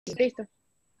Listo.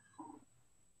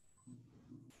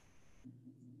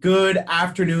 Good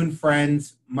afternoon,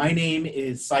 friends. My name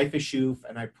is Saif Ishoof,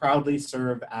 and I proudly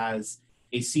serve as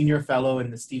a senior fellow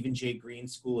in the Stephen J. Green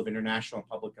School of International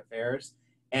Public Affairs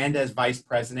and as vice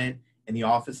president in the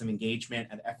Office of Engagement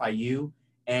at FIU.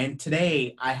 And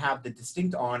today I have the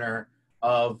distinct honor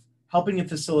of helping to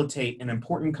facilitate an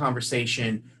important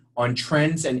conversation on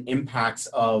trends and impacts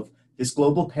of this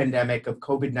global pandemic of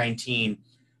COVID-19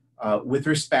 with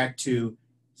respect to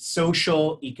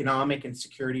social, economic, and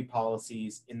security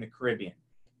policies in the Caribbean.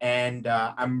 And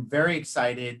I'm very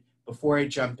excited, before I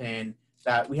jump in,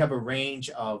 that we have a range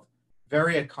of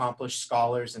very accomplished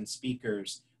scholars and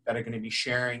speakers that are going to be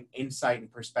sharing insight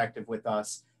and perspective with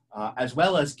us, as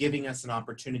well as giving us an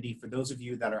opportunity for those of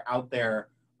you that are out there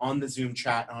on the Zoom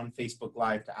chat, on Facebook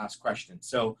Live, to ask questions.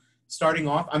 So starting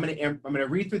off, I'm going to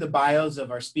read through the bios of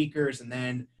our speakers, and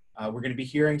then we're going to be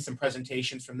hearing some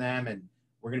presentations from them, and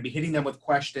we're going to be hitting them with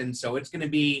questions. So it's going to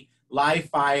be live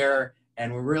fire,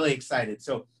 and we're really excited.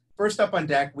 So first up on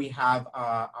deck, we have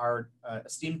our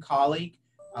esteemed colleague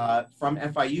from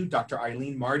FIU, Dr.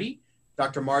 Aileen Marty.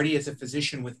 Dr. Marty is a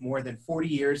physician with more than 40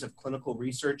 years of clinical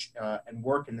research and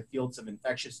work in the fields of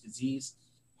infectious disease,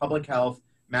 public health,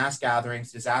 mass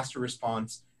gatherings, disaster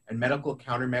response, and medical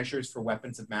countermeasures for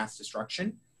weapons of mass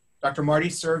destruction. Dr. Marty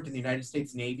served in the United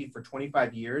States Navy for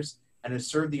 25 years and has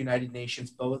served the United Nations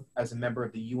both as a member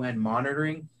of the UN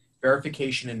Monitoring,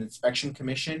 Verification, and Inspection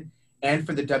Commission, and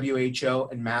for the WHO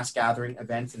and Mass Gathering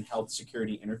Events and Health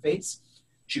Security Interface.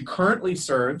 She currently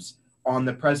serves on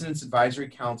the President's Advisory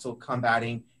Council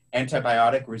combating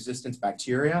antibiotic resistance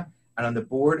bacteria and on the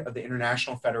board of the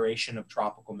International Federation of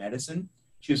Tropical Medicine.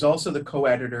 She is also the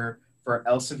co-editor for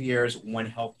Elsevier's One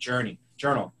Health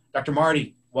Journal. Dr.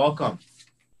 Marty, welcome.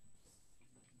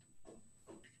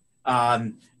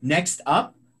 Next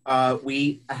up,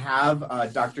 we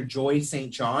have Dr. Joy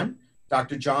St. John.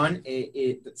 Dr.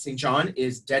 St. John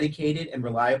is dedicated and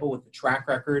reliable with a track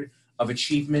record of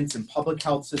achievements in public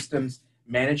health systems,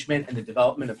 management, and the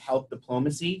development of health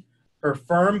diplomacy. Her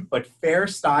firm but fair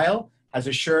style has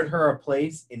assured her a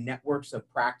place in networks of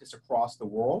practice across the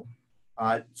world,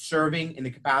 serving in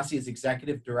the capacity as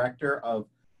executive director of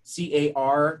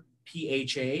CARPHA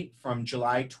from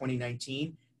July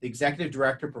 2019. The executive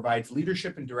director provides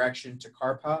leadership and direction to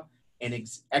CARPHA and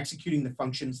executing the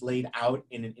functions laid out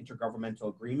in an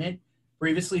intergovernmental agreement.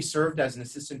 Previously served as an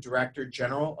assistant director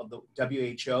general of the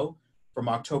WHO from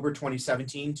October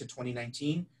 2017 to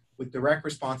 2019, with direct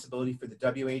responsibility for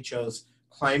the WHO's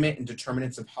climate and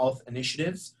determinants of health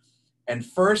initiatives, and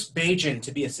first Bajan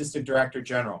to be assistant director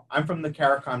general. I'm from the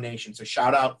CARICOM nation, so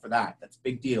shout out for that. That's a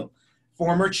big deal.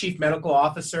 Former chief medical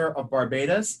officer of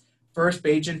Barbados, first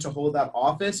Bajan to hold that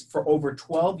office for over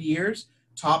 12 years,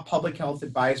 top public health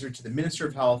advisor to the Minister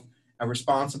of Health and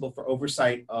responsible for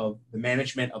oversight of the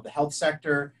management of the health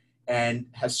sector, and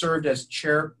has served as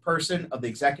chairperson of the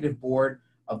executive board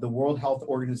of the World Health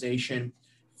Organization,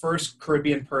 first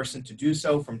Caribbean person to do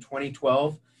so from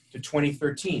 2012 to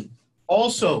 2013.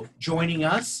 Also joining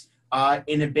us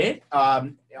in a bit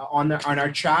on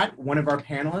our chat, one of our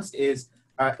panelists is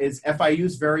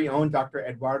FIU's very own Dr.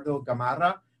 Eduardo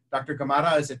Gamarra. Dr.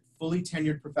 Gamarra is a fully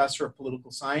tenured professor of political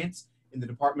science in the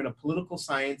Department of Political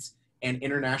Science and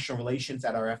International Relations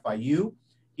at our FIU.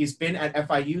 He's been at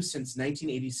FIU since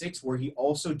 1986, where he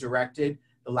also directed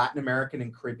the Latin American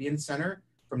and Caribbean Center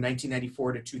from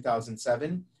 1994 to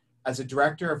 2007. As a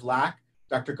director of LAC,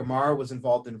 Dr. Gamarra was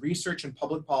involved in research and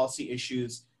public policy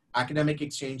issues, academic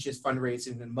exchanges,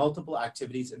 fundraising, and multiple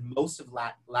activities in most of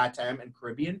Latam and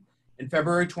Caribbean. In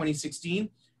February 2016,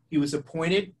 he was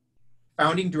appointed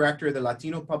founding director of the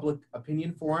Latino Public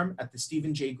Opinion Forum at the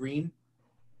Stephen J. Green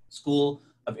School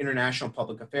of International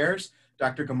Public Affairs.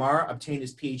 Dr. Gamarra obtained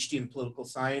his PhD in political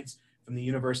science from the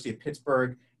University of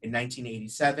Pittsburgh in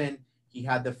 1987. He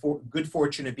had the good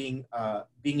fortune of being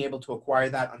able to acquire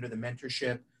that under the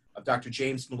mentorship of Dr.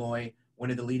 James Malloy,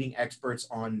 one of the leading experts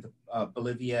on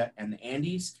Bolivia and the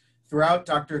Andes. Throughout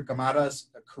Dr. Gamarra's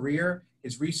career,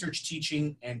 his research,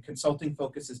 teaching, and consulting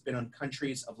focus has been on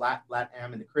countries of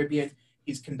LATAM and the Caribbean.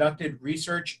 He's conducted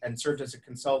research and served as a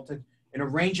consultant in a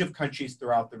range of countries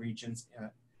throughout the regions,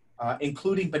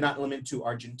 including but not limited to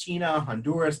Argentina,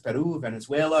 Honduras, Peru,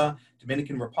 Venezuela,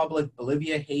 Dominican Republic,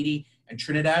 Bolivia, Haiti, and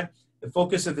Trinidad. The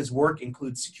focus of his work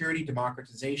includes security,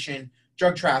 democratization,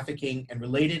 drug trafficking, and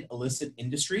related illicit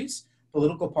industries,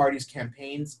 political parties,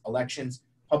 campaigns, elections,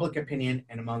 public opinion,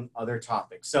 and among other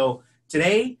topics. So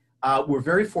today, we're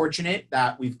very fortunate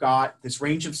that we've got this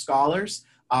range of scholars,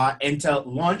 and to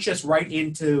launch us right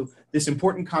into this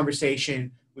important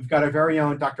conversation, we've got our very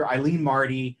own Dr. Aileen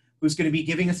Marty, who's going to be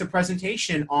giving us a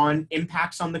presentation on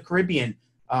impacts on the Caribbean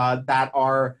that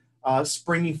are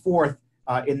springing forth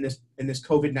in this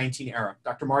COVID-19 era.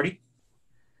 Dr. Marty?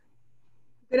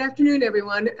 Good afternoon,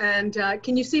 everyone. And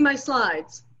can you see my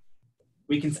slides?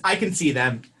 I can see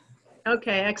them.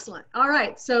 Okay, excellent. All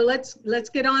right, so let's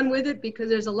get on with it because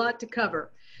there's a lot to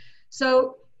cover.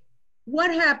 So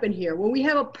what happened here? Well, we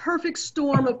have a perfect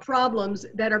storm of problems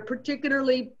that are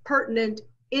particularly pertinent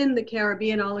in the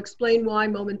Caribbean. I'll explain why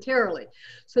momentarily.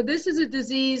 So this is a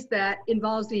disease that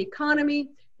involves the economy.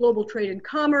 Global trade and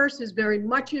commerce is very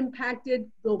much impacted.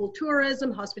 Global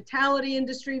tourism, hospitality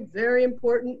industry, very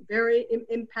important, very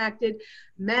impacted.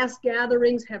 Mass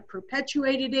gatherings have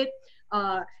perpetuated it.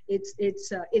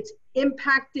 It's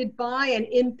impacted by and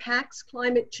impacts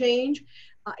climate change.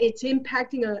 It's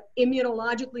impacting an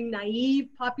immunologically naive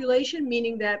population,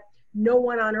 meaning that no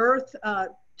one on Earth,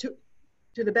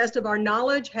 to the best of our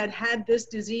knowledge, had this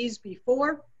disease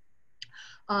before.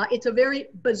 It's a very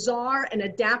bizarre and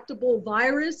adaptable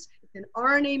virus. It's an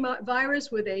RNA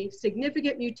virus with a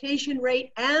significant mutation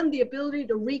rate and the ability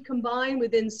to recombine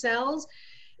within cells.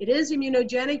 It is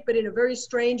immunogenic, but in a very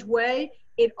strange way.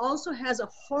 It also has a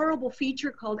horrible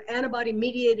feature called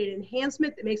antibody-mediated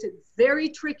enhancement that makes it very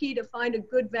tricky to find a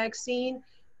good vaccine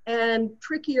and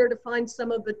trickier to find some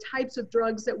of the types of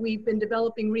drugs that we've been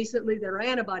developing recently that are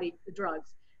antibody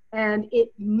drugs. And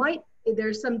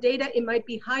there's some data, it might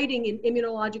be hiding in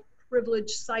immunologic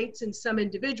privileged sites in some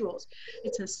individuals.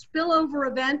 It's a spillover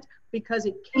event because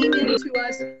it came into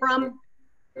us from,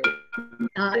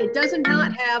 it does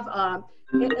not have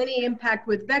any impact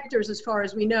with vectors as far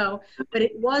as we know, but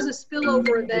it was a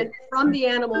spillover event from the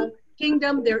animal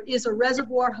kingdom. There is a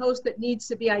reservoir host that needs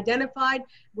to be identified.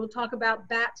 We'll talk about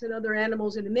bats and other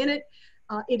animals in a minute.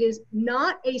 It is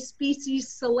not a species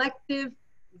selective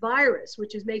virus,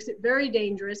 which makes it very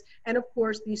dangerous. And of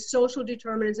course, these social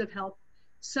determinants of health,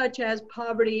 such as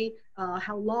poverty,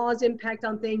 how laws impact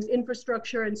on things,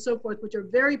 infrastructure, and so forth, which are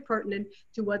very pertinent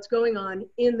to what's going on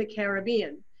in the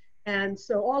Caribbean. And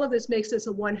so all of this makes this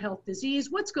a one health disease.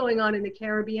 What's going on in the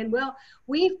Caribbean? Well,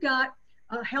 we've got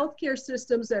healthcare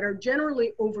systems that are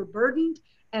generally overburdened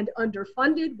and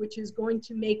underfunded, which is going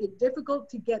to make it difficult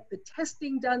to get the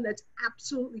testing done that's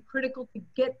absolutely critical to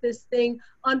get this thing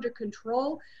under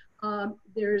control.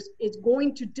 It's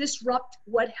going to disrupt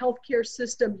what healthcare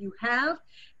system you have.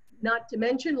 Not to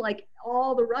mention, like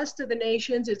all the rest of the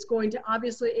nations, it's going to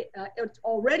obviously, it's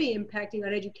already impacting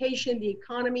on education, the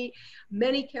economy.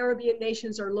 Many Caribbean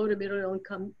nations are low to middle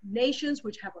income nations,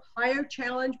 which have a higher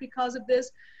challenge because of this.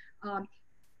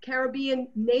 Caribbean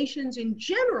nations in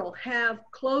general have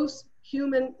close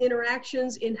human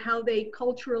interactions in how they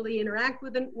culturally interact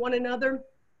with one another.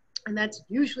 And that's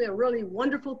usually a really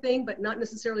wonderful thing, but not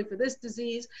necessarily for this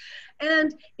disease.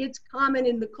 And it's common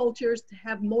in the cultures to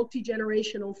have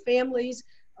multi-generational families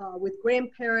with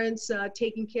grandparents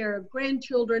taking care of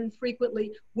grandchildren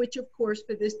frequently, which of course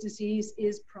for this disease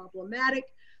is problematic.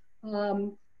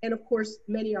 And of course,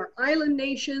 many are island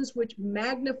nations, which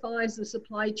magnifies the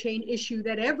supply chain issue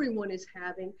that everyone is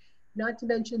having. Not to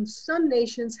mention some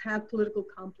nations have political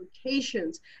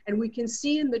complications. And we can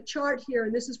see in the chart here,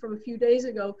 and this is from a few days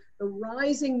ago, the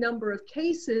rising number of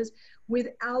cases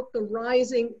without the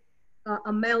rising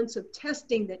amounts of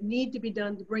testing that need to be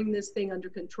done to bring this thing under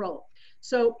control.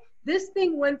 So this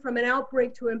thing went from an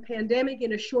outbreak to a pandemic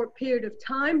in a short period of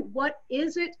time. What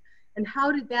is it and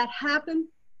how did that happen?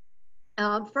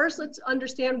 First, let's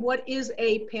understand what is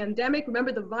a pandemic.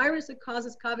 Remember, the virus that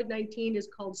causes COVID-19 is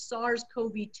called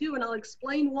SARS-CoV-2, and I'll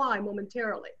explain why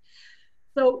momentarily.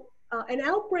 So an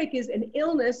outbreak is an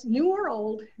illness, new or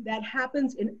old, that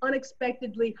happens in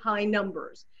unexpectedly high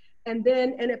numbers. And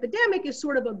then an epidemic is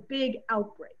sort of a big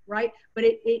outbreak, right? But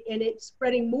it's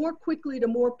spreading more quickly to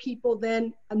more people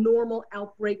than a normal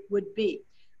outbreak would be.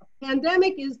 A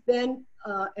pandemic is then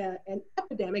an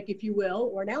epidemic, if you will,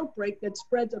 or an outbreak that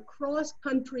spreads across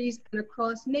countries and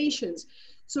across nations.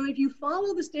 So if you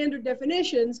follow the standard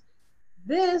definitions,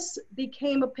 this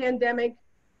became a pandemic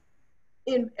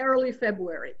in early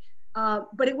February.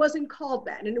 But it wasn't called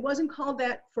that, and it wasn't called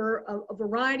that for a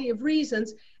variety of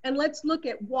reasons. And let's look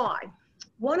at why.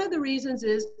 One of the reasons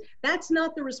is that's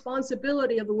not the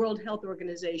responsibility of the World Health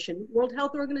Organization. World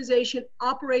Health Organization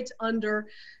operates under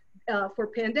for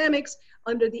pandemics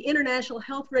under the International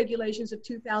Health Regulations of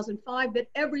 2005 that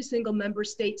every single member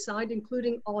state signed,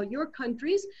 including all your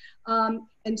countries.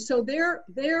 And so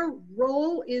their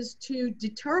role is to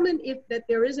determine if that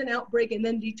there is an outbreak and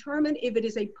then determine if it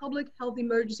is a public health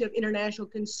emergency of international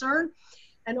concern.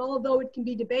 And although it can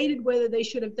be debated whether they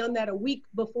should have done that a week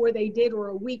before they did, or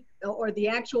a week, or the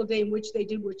actual day in which they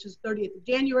did, which is 30th of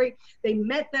January, they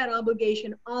met that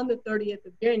obligation on the 30th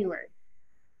of January.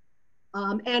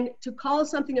 And to call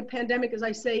something a pandemic, as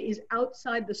I say, is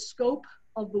outside the scope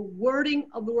of the wording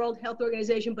of the World Health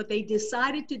Organization, but they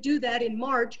decided to do that in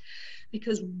March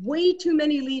because way too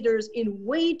many leaders in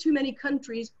way too many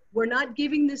countries were not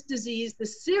giving this disease the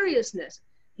seriousness,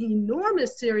 the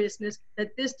enormous seriousness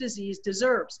that this disease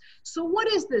deserves. So what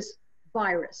is this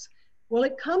virus? Well,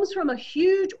 it comes from a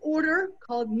huge order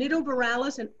called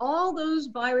Nidovirales, and all those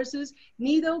viruses,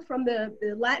 nido from the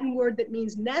Latin word that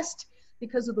means nest,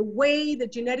 because of the way the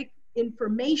genetic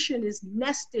information is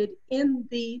nested in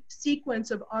the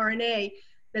sequence of RNA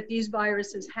that these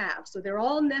viruses have. So they're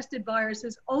all nested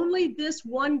viruses. Only this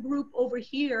one group over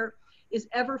here is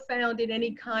ever found in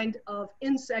any kind of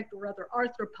insect or other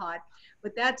arthropod,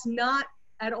 but that's not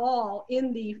at all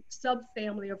in the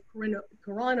subfamily of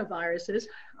coronaviruses,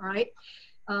 all right?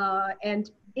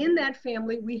 And in that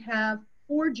family, we have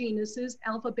 4 genuses,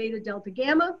 alpha, beta, delta,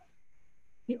 gamma.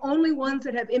 The only ones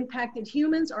that have impacted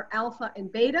humans are alpha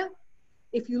and beta.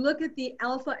 If you look at the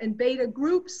alpha and beta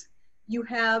groups, you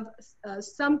have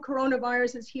some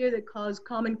coronaviruses here that cause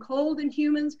common cold in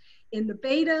humans. In the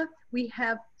beta, we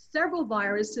have several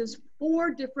viruses,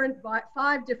 5 different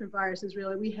viruses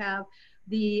really. We have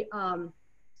the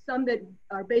some that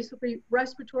are basically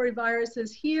respiratory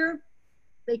viruses here.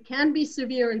 They can be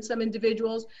severe in some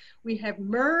individuals. We have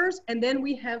MERS, and then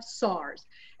we have SARS.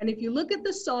 And if you look at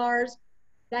the SARS,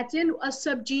 that's in a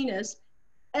subgenus.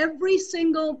 Every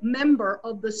single member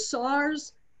of the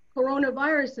SARS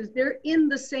coronaviruses, they're in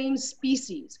the same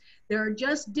species. There are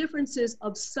just differences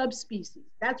of subspecies.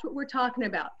 That's what we're talking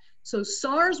about. So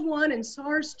SARS-1 and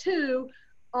SARS-2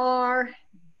 are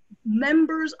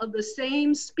members of the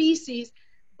same species,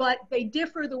 but they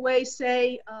differ the way,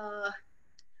 say,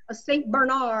 a Saint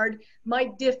Bernard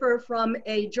might differ from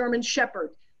a German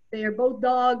Shepherd. They are both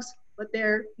dogs, but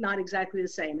they're not exactly the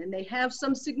same. And they have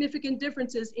some significant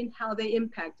differences in how they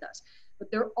impact us. But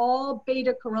they're all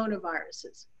beta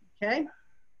coronaviruses, okay?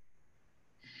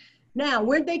 Now,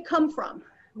 where'd they come from?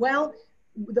 Well,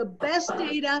 the best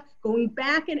data, going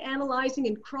back and analyzing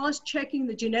and cross-checking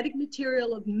the genetic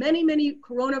material of many, many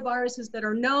coronaviruses that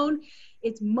are known,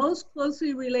 it's most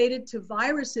closely related to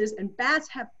viruses, and bats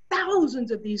have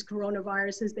thousands of these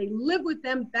coronaviruses. They live with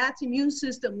them. Bats' immune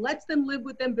system lets them live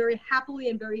with them very happily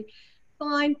and very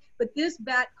fine. But this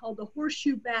bat, called the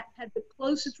horseshoe bat, had the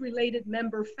closest related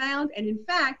member found. And in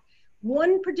fact,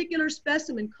 one particular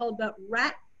specimen called the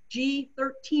rat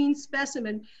G13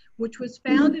 specimen, which was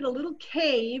found in a little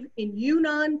cave in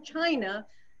Yunnan, China,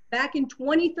 back in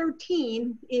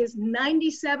 2013, is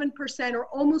 97% or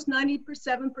almost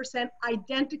 97%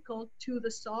 identical to the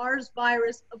SARS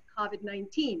virus of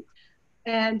COVID-19.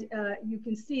 And you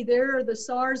can see there are the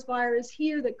SARS virus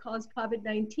here that caused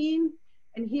COVID-19.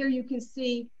 And here you can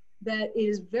see that it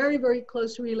is very, very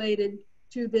closely related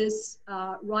to this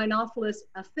Rhinophilus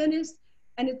affinis.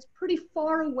 And it's pretty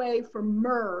far away from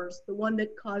MERS, the one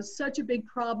that caused such a big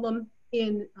problem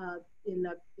in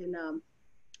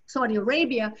Saudi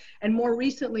Arabia, and more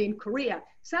recently in Korea.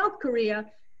 South Korea,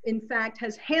 in fact,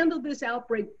 has handled this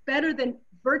outbreak better than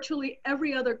virtually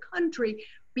every other country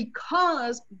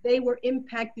because they were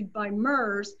impacted by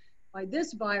MERS, by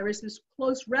this virus, this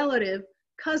close relative,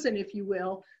 cousin, if you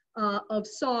will, of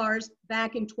SARS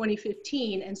back in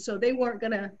 2015. And so they weren't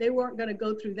gonna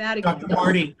go through that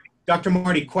again. Dr.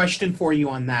 Marty, question for you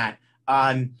on that.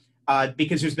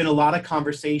 Because there's been a lot of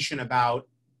conversation about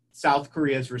South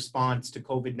Korea's response to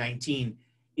COVID-19.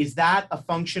 Is that a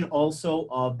function also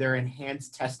of their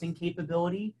enhanced testing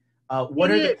capability?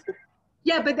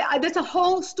 Yeah, but that's a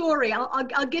whole story.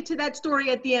 I'll get to that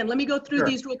story at the end. Let me go through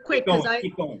these real quick.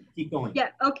 Keep going. Yeah,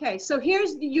 okay. So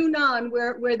here's Yunnan,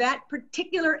 where that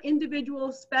particular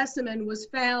individual specimen was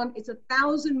found. It's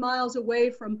 1,000 miles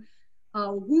away from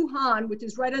Wuhan, which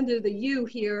is right under the U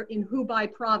here in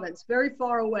Hubei province, very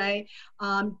far away.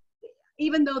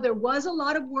 Even though there was a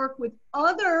lot of work with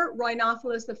other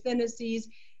Rhinophilus affinis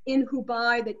in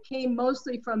Hubei that came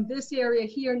mostly from this area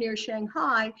here near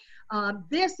Shanghai,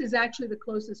 this is actually the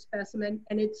closest specimen,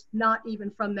 and it's not even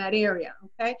from that area,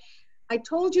 okay? I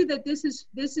told you that this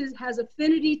has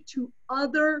affinity to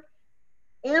other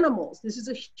animals. This is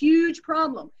a huge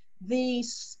problem. The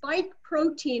spike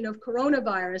protein of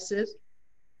coronaviruses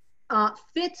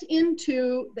fits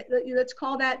into, let's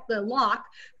call that the lock,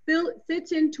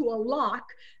 fits into a lock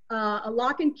a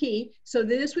lock and key. So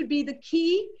this would be the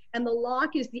key, and the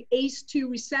lock is the ACE2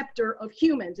 receptor of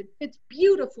humans. It fits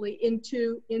beautifully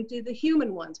into the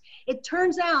human ones. It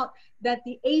turns out that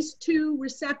the ACE2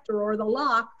 receptor, or the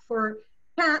lock, for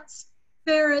cats,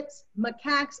 ferrets,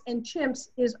 macaques, and chimps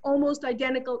is almost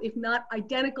identical, if not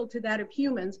identical, to that of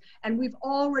humans. And we've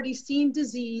already seen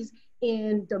disease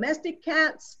in domestic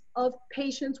cats of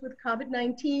patients with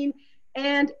COVID-19,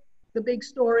 and the big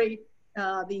story,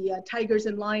 the tigers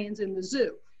and lions in the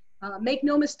zoo. Make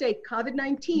no mistake,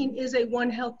 COVID-19 is a One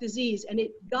Health disease, and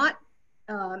it got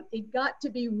to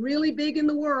be really big in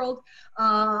the world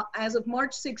as of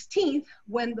March 16th,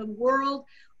 when the world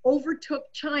overtook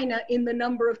China in the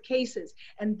number of cases.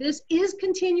 And this is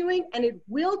continuing, and it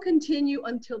will continue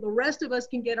until the rest of us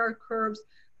can get our curves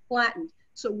flattened.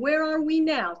 So where are we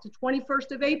now? It's the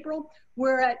 21st of April. We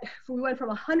went from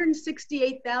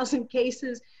 168,000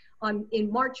 cases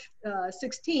in March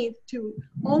 16th to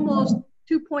almost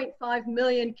 2.5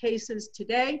 million cases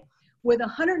today, with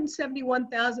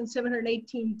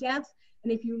 171,718 deaths.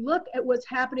 And if you look at what's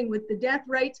happening with the death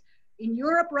rates, in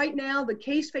Europe right now, the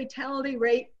case fatality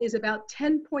rate is about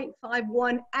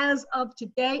 10.51 as of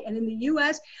today. And in the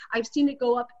US, I've seen it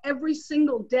go up every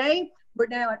single day. We're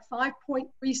now at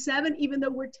 5.37, even though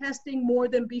we're testing more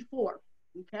than before,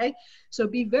 okay? So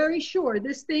be very sure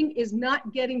this thing is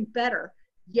not getting better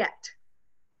yet,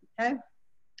 okay?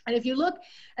 And if you look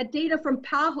at data from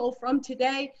PAHO from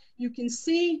today, you can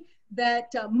see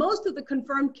that most of the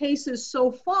confirmed cases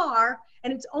so far,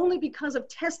 and it's only because of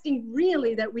testing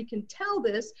really that we can tell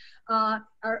this,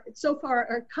 so far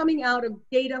are coming out of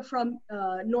data from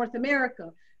North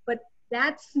America. But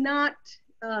that's not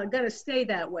going to stay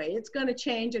that way. It's going to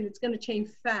change, and it's going to change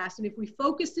fast. And if we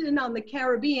focus in on the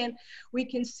Caribbean, we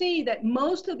can see that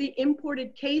most of the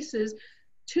imported cases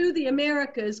to the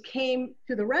Americas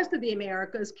to the rest of the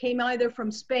Americas came either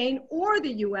from Spain or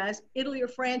the US, Italy or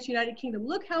France, United Kingdom.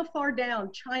 Look how far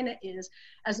down China is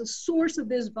as a source of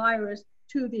this virus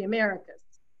to the Americas.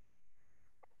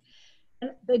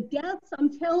 And the deaths, I'm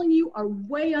telling you, are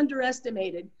way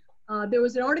underestimated. There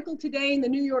was an article today in the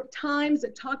New York Times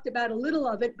that talked about a little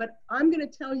of it, but I'm going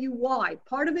to tell you why.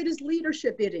 Part of it is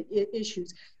leadership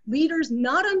issues. Leaders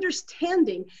not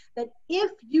understanding that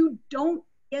if you don't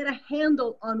get a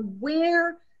handle on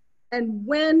where and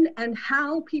when and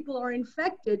how people are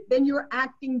infected, then you're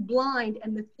acting blind,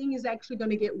 and the thing is actually going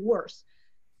to get worse.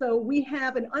 So we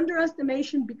have an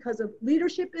underestimation because of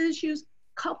leadership issues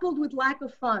coupled with lack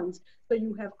of funds. So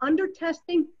you have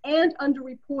under-testing and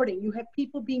under-reporting. You have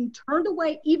people being turned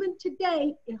away even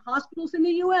today in hospitals in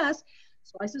the US.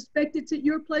 So I suspect it's at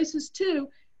your places too,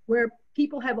 where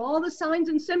people have all the signs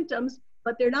and symptoms,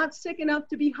 but they're not sick enough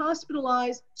to be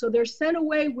hospitalized, so they're sent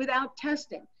away without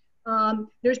testing.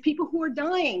 There's people who are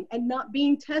dying and not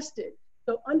being tested.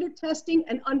 So under-testing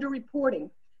and under-reporting.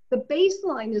 The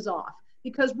baseline is off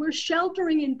because we're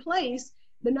sheltering in place.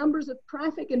 The numbers of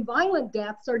traffic and violent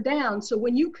deaths are down. So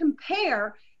when you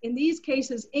compare, in these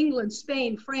cases, England,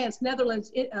 Spain, France,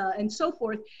 Netherlands, and so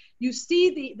forth, you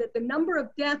see that the number of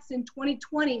deaths in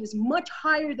 2020 is much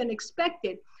higher than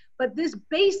expected. But this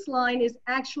baseline is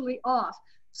actually off.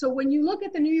 So when you look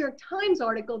at the New York Times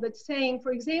article that's saying,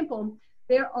 for example,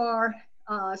 there are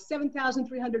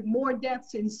 7,300 more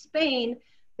deaths in Spain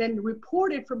than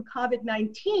reported from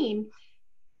COVID-19,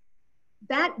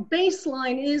 that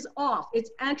baseline is off. It's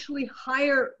actually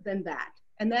higher than that.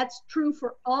 And that's true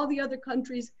for all the other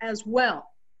countries as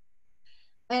well.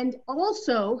 And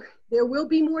also, there will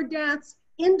be more deaths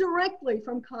indirectly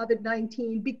from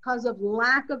COVID-19 because of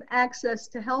lack of access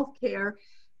to healthcare,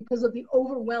 because of the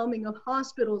overwhelming of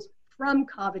hospitals from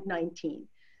COVID-19.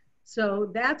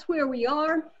 So that's where we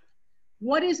are.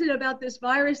 What is it about this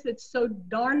virus that's so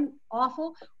darn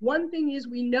awful? One thing is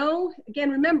we know,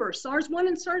 again, remember, SARS-1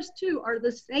 and SARS-2 are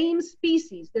the same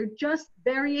species. They're just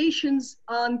variations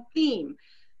on theme.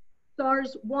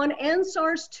 SARS-1 and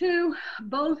SARS-2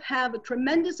 both have a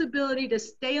tremendous ability to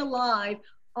stay alive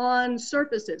on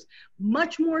surfaces,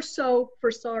 much more so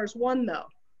for SARS-1 though.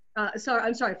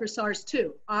 For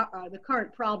SARS-2, the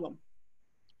current problem.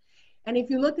 And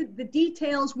if you look at the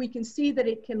details, we can see that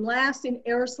it can last in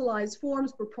aerosolized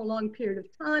forms for a prolonged period of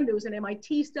time. There was an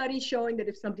MIT study showing that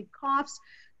if somebody coughs,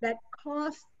 that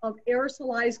cough of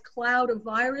aerosolized cloud of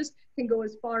virus can go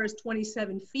as far as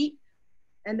 27 feet.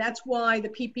 And that's why the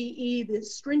PPE, the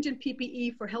stringent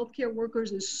PPE for healthcare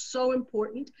workers is so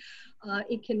important.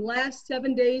 It can last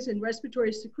 7 days in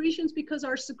respiratory secretions because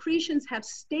our secretions have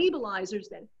stabilizers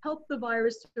that help the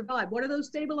virus survive. What are those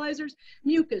stabilizers?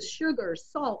 Mucus, sugar,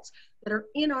 salts that are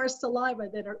in our saliva,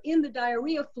 that are in the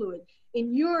diarrhea fluid.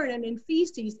 In urine and in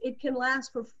feces, it can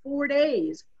last for 4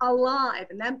 days alive.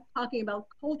 And I'm talking about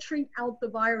culturing out the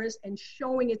virus and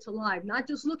showing it's alive, not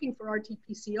just looking for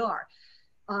RT-PCR.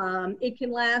 It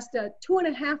can last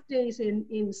 2.5 days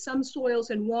in some soils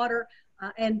and water,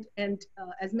 and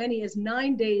as many as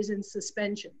 9 days in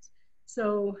suspensions.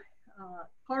 So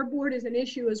cardboard is an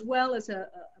issue as well as a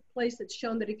place that's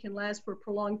shown that it can last for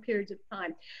prolonged periods of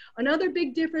time. Another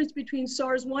big difference between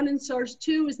SARS-1 and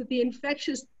SARS-2 is that the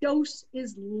infectious dose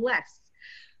is less.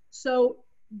 So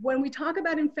when we talk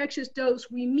about infectious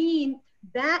dose, we mean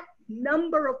that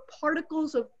number of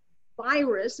particles of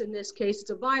virus, in this case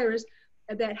it's a virus,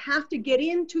 that have to get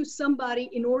into somebody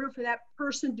in order for that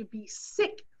person to be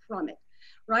sick from it,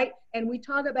 right? And we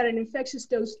talk about an infectious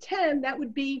dose 10, that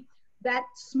would be that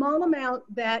small amount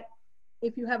that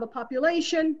if you have a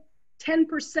population,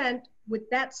 10% with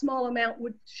that small amount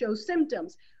would show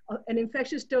symptoms. An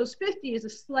infectious dose 50 is a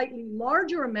slightly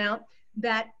larger amount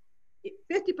that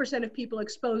 50% of people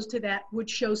exposed to that would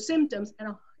show symptoms,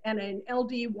 and an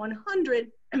LD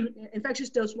 100, infectious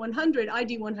dose 100,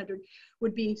 ID 100,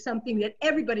 would be something that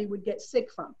everybody would get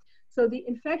sick from. So the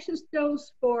infectious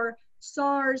dose for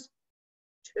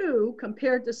SARS-2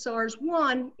 compared to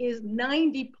SARS-1 is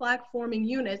 90 plaque-forming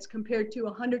units compared to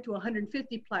 100 to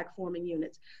 150 plaque-forming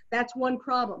units. That's one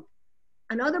problem.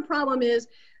 Another problem is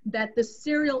that the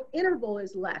serial interval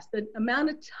is less. The amount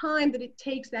of time that it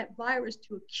takes that virus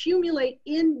to accumulate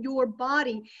in your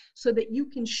body so that you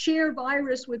can share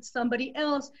virus with somebody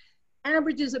else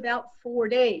averages about 4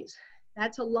 days.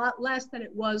 That's a lot less than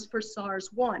it was for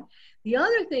SARS-1. The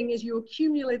other thing is you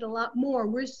accumulate a lot more.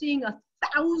 We're seeing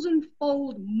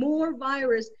 1,000-fold more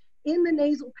virus in the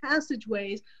nasal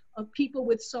passageways of people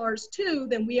with SARS-2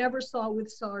 than we ever saw with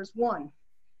SARS-1.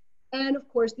 And of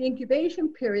course, the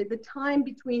incubation period, the time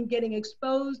between getting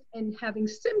exposed and having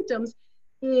symptoms,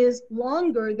 is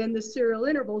longer than the serial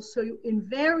interval. So you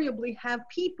invariably have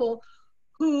people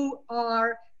who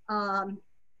are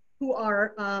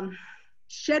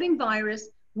shedding virus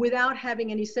without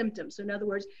having any symptoms. So in other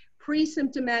words,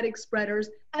 pre-symptomatic spreaders,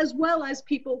 as well as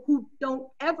people who don't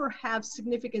ever have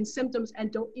significant symptoms and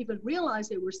don't even realize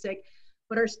they were sick,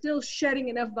 but are still shedding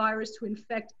enough virus to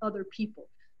infect other people.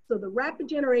 So the rapid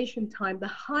generation time, the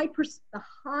high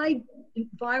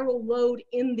viral load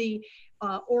in the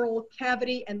oral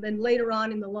cavity and then later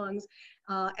on in the lungs,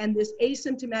 and this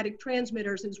asymptomatic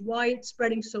transmitters is why it's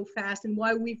spreading so fast and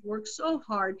why we've worked so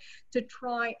hard to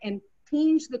try and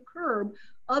change the curve.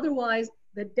 Otherwise,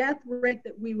 the death rate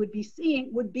that we would be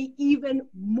seeing would be even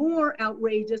more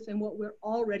outrageous than what we're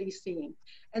already seeing.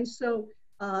 And so,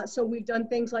 so we've done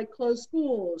things like closed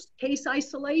schools, case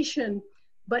isolation,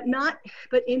 but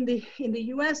in the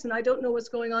US, and I don't know what's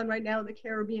going on right now in the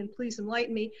Caribbean, please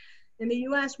enlighten me. In the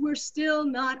US, we're still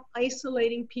not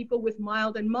isolating people with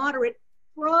mild and moderate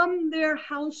from their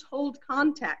household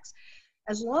contacts.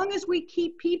 As long as we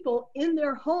keep people in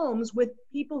their homes with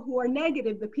people who are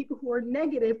negative, the people who are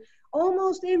negative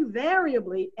almost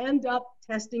invariably end up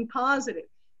testing positive.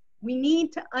 We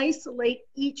need to isolate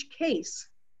each case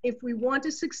if we want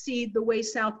to succeed the way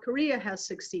South Korea has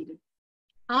succeeded.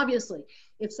 Obviously,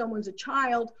 if someone's a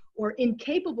child or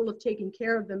incapable of taking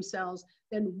care of themselves,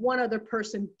 then one other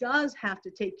person does have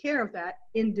to take care of that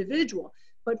individual.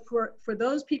 But for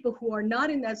those people who are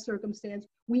not in that circumstance,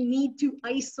 we need to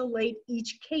isolate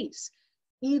each case,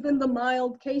 even the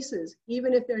mild cases,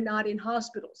 even if they're not in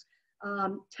hospitals.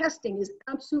 Testing is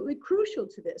absolutely crucial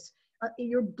to this.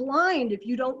 You're blind if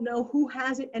you don't know who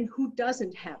has it and who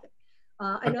doesn't have it.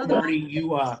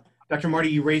 Dr. Marty,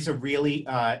 you raise a really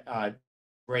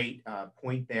great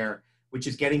point there, which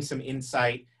is getting some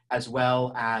insight as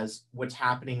well as what's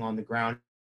happening on the ground.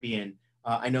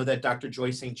 I know that Dr. Joy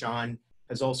St. John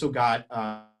has also got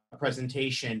a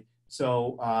presentation.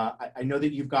 So I know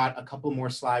that you've got a couple more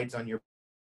slides on your,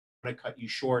 I'm going to cut you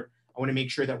short. I want to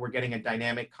make sure that we're getting a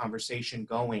dynamic conversation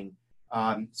going.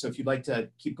 So if you'd like to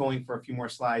keep going for a few more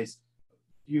slides,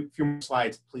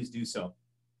 please do so.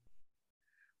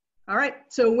 All right,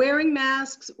 so wearing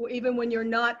masks, even when you're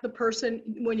not the person,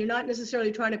 when you're not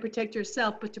necessarily trying to protect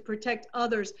yourself, but to protect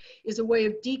others, is a way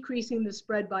of decreasing the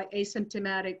spread by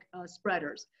asymptomatic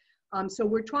spreaders. So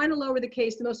we're trying to lower the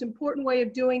case. The most important way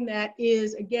of doing that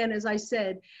is, again, as I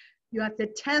said, you have to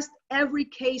test every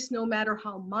case no matter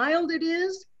how mild it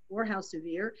is or how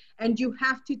severe, and you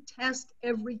have to test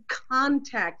every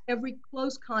contact, every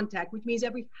close contact, which means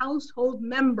every household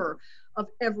member of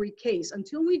every case.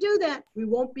 Until we do that, we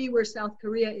won't be where South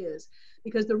Korea is,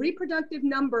 because the reproductive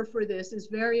number for this is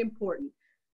very important.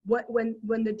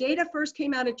 When the data first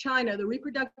came out of China, the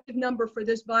reproductive number for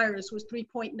this virus was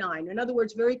 3.9. In other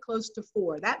words, very close to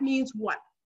 4. That means what?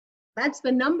 That's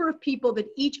the number of people that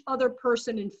each other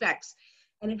person infects.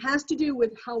 And it has to do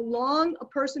with how long a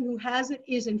person who has it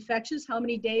is infectious, how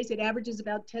many days. It averages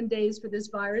about 10 days for this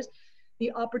virus.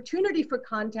 The opportunity for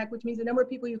contact, which means the number of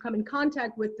people you come in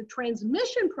contact with, the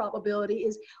transmission probability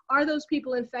is, are those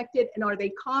people infected and are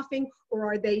they coughing,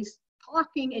 or are they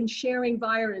talking and sharing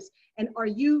virus? And are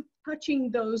you touching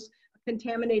those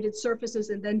contaminated surfaces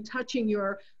and then touching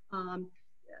your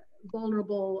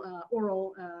vulnerable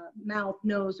oral mouth,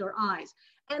 nose, or eyes?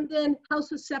 And then how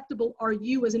susceptible are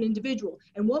you as an individual?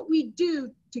 And what we do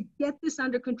to get this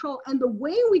under control, and the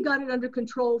way we got it under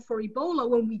control for Ebola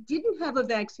when we didn't have a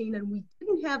vaccine and we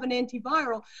didn't have an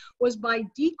antiviral, was by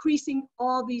decreasing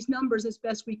all these numbers as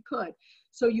best we could.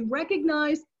 So you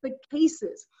recognize the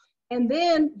cases, and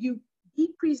then you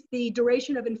decrease the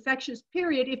duration of infectious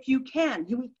period if you can.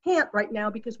 We can't right now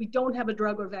because we don't have a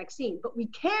drug or vaccine, but we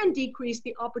can decrease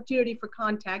the opportunity for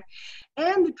contact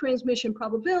and the transmission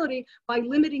probability by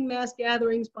limiting mass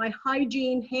gatherings, by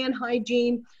hygiene, hand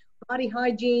hygiene, body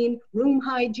hygiene, room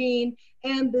hygiene,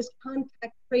 and this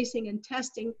contact tracing and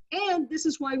testing. And this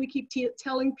is why we keep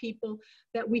telling people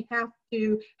that we have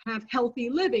to have healthy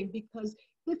living, because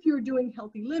if you're doing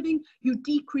healthy living, you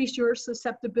decrease your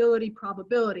susceptibility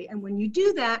probability. And when you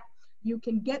do that, you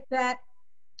can get that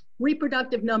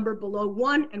reproductive number below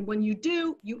 1. And when you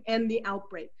do, you end the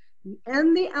outbreak. You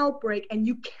end the outbreak, and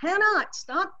you cannot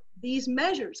stop these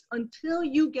measures until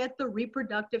you get the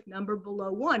reproductive number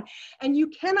below 1. And you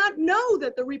cannot know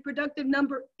that the reproductive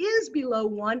number is below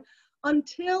 1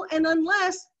 until and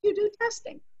unless you do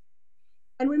testing.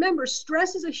 And remember,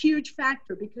 stress is a huge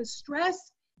factor, because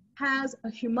stress has a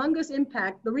humongous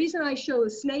impact. The reason I show a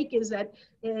snake is that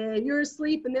you're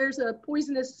asleep and there's a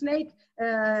poisonous snake.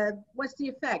 What's the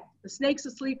effect? The snake's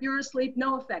asleep, you're asleep,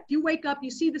 no effect. You wake up, you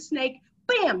see the snake,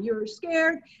 bam, you're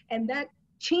scared, and that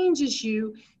changes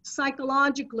you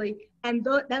psychologically. And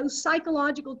those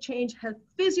psychological changes have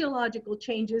physiological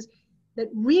changes that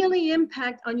really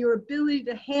impact on your ability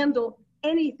to handle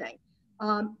anything.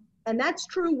 And that's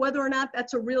true whether or not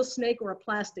that's a real snake or a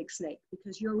plastic snake,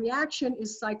 because your reaction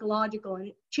is psychological, and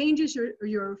it changes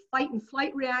your fight and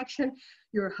flight reaction,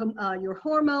 your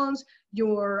hormones,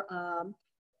 your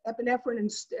epinephrine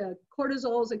and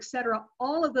cortisols, etc.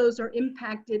 All of those are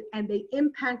impacted, and they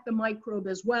impact the microbe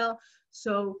as well.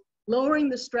 So lowering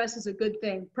the stress is a good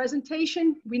thing.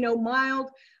 Presentation, we know mild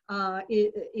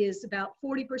is about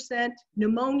 40%.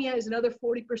 Pneumonia is another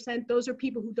 40%. Those are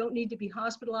people who don't need to be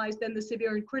hospitalized. Then the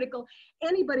severe and critical.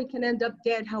 Anybody can end up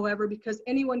dead, however, because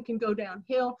anyone can go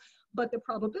downhill, but the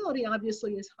probability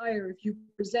obviously is higher if you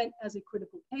present as a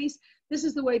critical case. This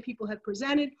is the way people have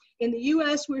presented. In the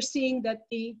US, we're seeing that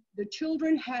the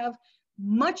children have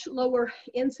much lower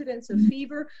incidence of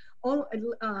fever.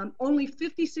 Only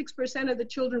 56% of the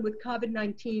children with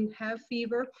COVID-19 have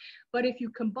fever. But if you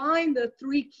combine the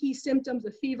 3 key symptoms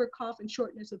of fever, cough, and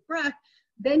shortness of breath,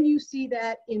 then you see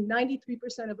that in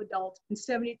 93% of adults and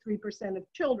 73%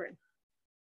 of children.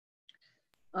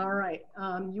 All right,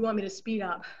 you want me to speed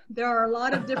up? There are a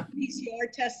lot of different PCR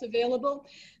tests available.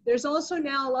 There's also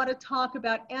now a lot of talk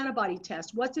about antibody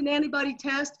tests. What's an antibody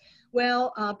test?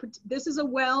 Well, this is a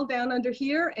well down under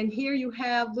here, and here you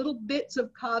have little bits of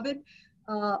COVID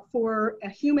for a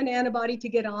human antibody to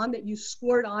get on, that you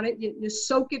squirt on it. You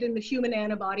soak it in the human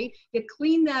antibody. You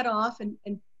clean that off and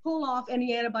pull off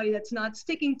any antibody that's not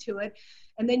sticking to it.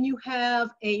 And then you have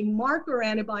a marker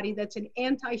antibody that's an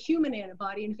anti-human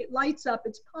antibody, and if it lights up,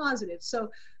 it's positive. So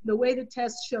the way the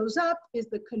test shows up is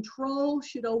the control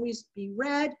should always be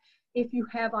red. If you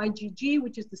have IgG,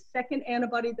 which is the second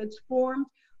antibody that's formed,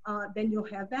 then you'll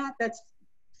have that. That's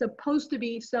supposed to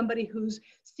be somebody who's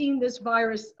seen this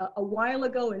virus a while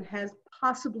ago and has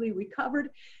possibly recovered.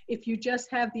 If you just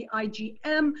have the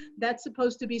IgM, that's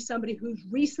supposed to be somebody who's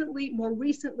more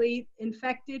recently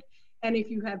infected. And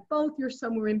if you have both, you're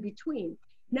somewhere in between.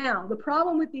 Now, the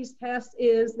problem with these tests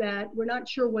is that we're not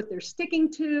sure what they're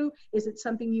sticking to. Is it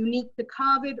something unique to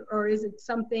COVID, or is it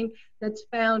something that's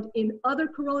found in other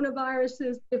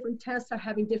coronaviruses? Different tests are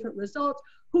having different results.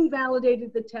 Who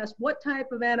validated the test? What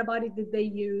type of antibody did they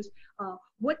use?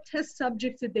 What test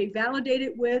subjects did they validate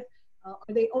it with?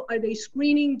 Are they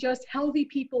screening just healthy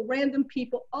people, random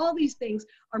people? All these things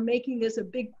are making this a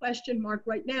big question mark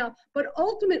right now, but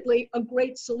ultimately a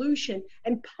great solution,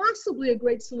 and possibly a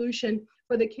great solution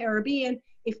for the Caribbean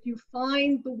if you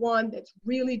find the one that's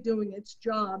really doing its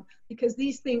job, because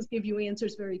these things give you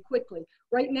answers very quickly.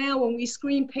 Right now, when we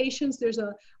screen patients, there's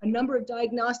a number of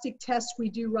diagnostic tests we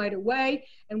do right away,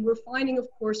 and we're finding, of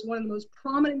course, one of the most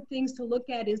prominent things to look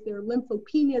at is their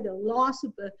lymphopenia, the loss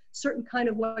of the certain kind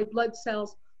of white blood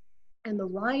cells, and the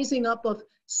rising up of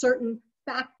certain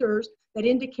factors that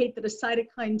indicate that a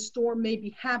cytokine storm may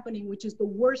be happening, which is the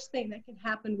worst thing that can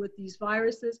happen with these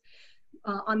viruses.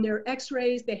 On their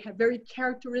x-rays, they have very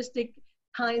characteristic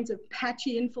kinds of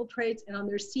patchy infiltrates, and on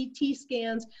their CT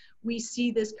scans, we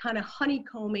see this kind of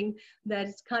honeycombing that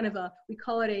is kind of we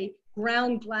call it a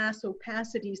ground glass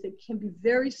opacities that can be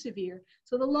very severe.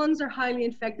 So the lungs are highly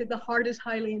infected, the heart is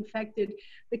highly infected,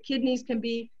 the kidneys can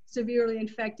be severely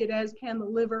infected, as can the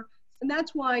liver. And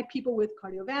that's why people with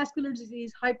cardiovascular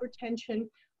disease, hypertension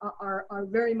are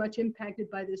very much impacted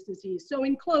by this disease. So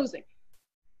in closing,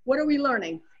 what are we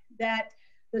learning? That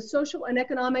the social and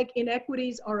economic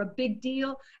inequities are a big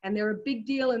deal, and they're a big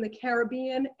deal in the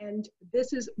Caribbean, and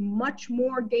this is much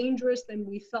more dangerous than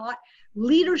we thought.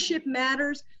 Leadership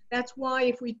matters. That's why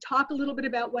if we talk a little bit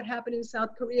about what happened in South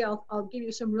Korea, I'll give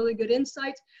you some really good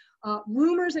insights.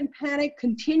 Rumors and panic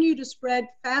continue to spread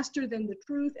faster than the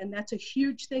truth, and that's a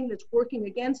huge thing that's working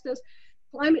against us.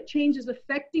 Climate change is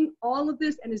affecting all of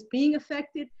this and is being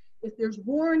affected. If there's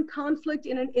war and conflict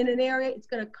in an area, it's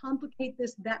going to complicate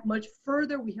this that much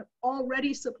further. We have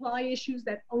already supply issues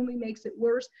that only makes it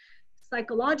worse.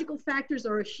 Psychological factors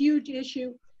are a huge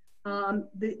issue.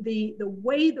 The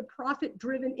way the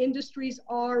profit-driven industries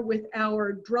are with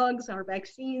our drugs, our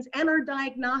vaccines, and our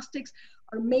diagnostics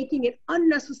are making it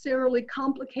unnecessarily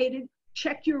complicated.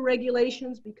 Check your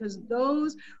regulations, because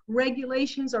those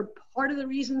regulations are part of the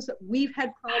reasons that we've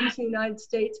had problems in the United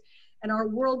States, and our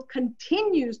world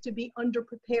continues to be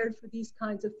underprepared for these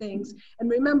kinds of things.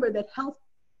 And remember that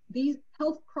these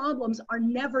health problems are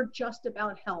never just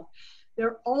about health.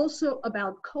 They're also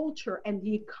about culture and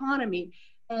the economy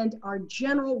and our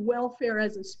general welfare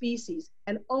as a species,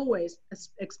 and always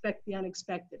expect the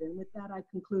unexpected. And with that, I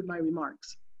conclude my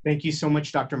remarks. Thank you so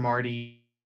much, Dr. Marty.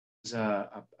 It was an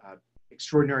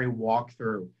extraordinary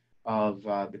walkthrough of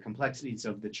the complexities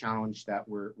of the challenge that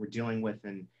we're dealing with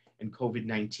in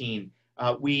COVID-19.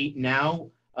 We now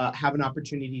have an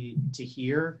opportunity to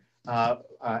hear,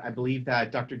 I believe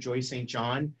that Dr. Joy St.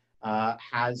 John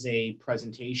has a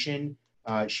presentation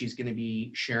she's going to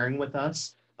be sharing with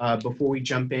us before we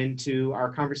jump into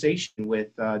our conversation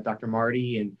with Dr.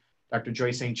 Marty and Dr.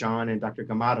 Joy St. John and Dr.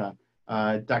 Gamarra.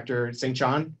 Dr. St.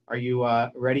 John, are you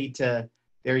ready to,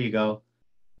 there you go.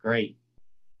 Great.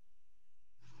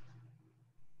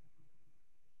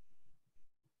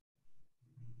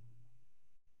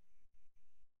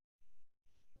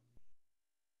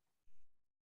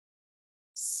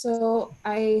 So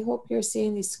I hope you're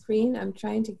seeing the screen. I'm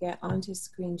trying to get onto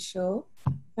screen show.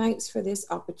 Thanks for this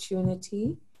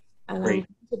opportunity. And Great.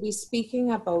 I'm going to be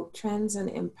speaking about trends and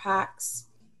impacts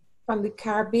from the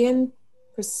Caribbean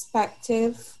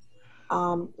perspective,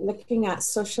 looking at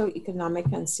social, economic,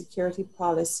 and security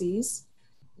policies.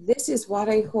 This is what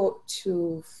I hope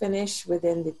to finish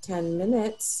within the 10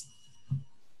 minutes.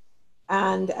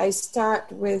 And I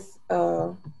start with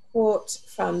a quote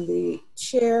from the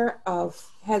Chair of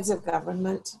Heads of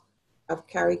Government of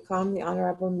CARICOM, the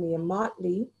Honorable Mia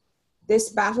Motley. This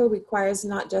battle requires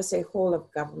not just a whole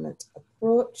of government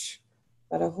approach,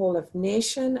 but a whole of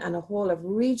nation and a whole of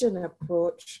region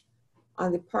approach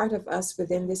on the part of us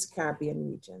within this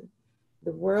Caribbean region.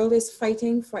 The world is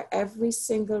fighting for every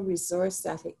single resource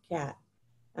that it can,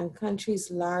 and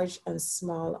countries large and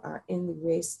small are in the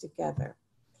race together.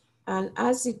 And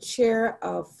as the chair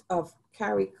of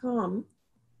CARICOM,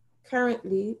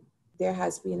 currently there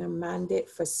has been a mandate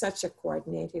for such a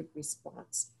coordinated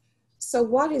response. So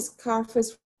what is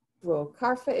CARPHA's role?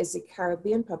 CARPHA is the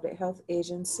Caribbean Public Health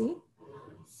Agency,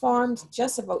 formed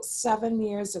just about 7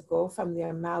 years ago from the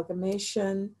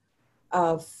amalgamation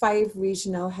of 5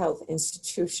 regional health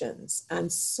institutions.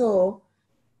 And so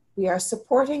we are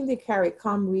supporting the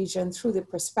CARICOM region through the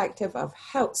perspective of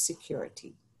health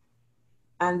security.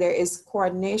 And there is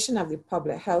coordination of the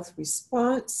public health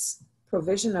response,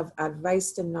 provision of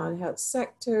advice to non-health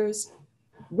sectors,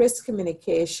 risk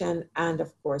communication, and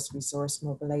of course, resource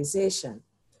mobilization.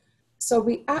 So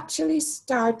we actually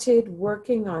started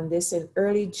working on this in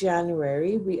early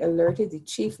January. We alerted the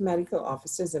chief medical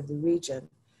officers of the region.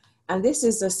 And this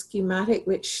is a schematic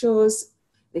which shows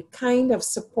the kind of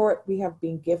support we have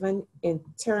been given in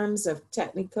terms of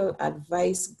technical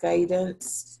advice,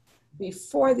 guidance,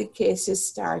 before the cases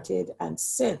started and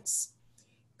since.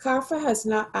 CARPHA has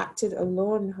not acted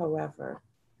alone, however.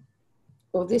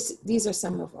 Well, these are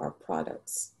some of our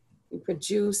products. We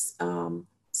produce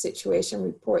situation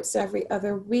reports every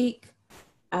other week.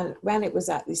 And when it was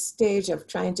at the stage of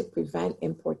trying to prevent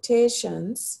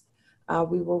importations,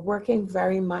 we were working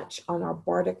very much on our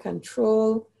border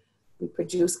control. We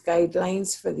produced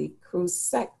guidelines for the cruise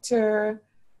sector.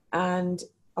 And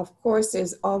of course,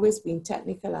 there's always been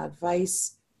technical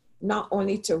advice, not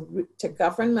only to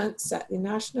governments at the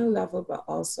national level, but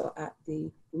also at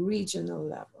the regional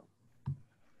level.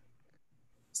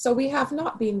 So we have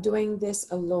not been doing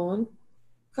this alone.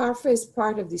 CARPHA is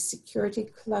part of the security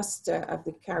cluster of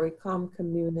the CARICOM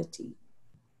community.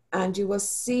 And you will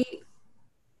see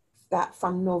that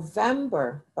from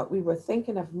November, but we were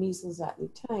thinking of measles at the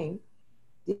time,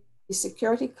 the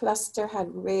security cluster had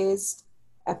raised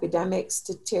epidemics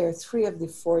to tier 3 of the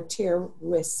 4-tier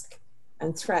risk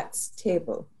and threats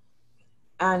table.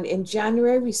 And in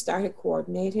January, we started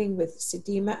coordinating with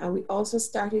SEDEMA, and we also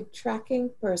started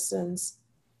tracking persons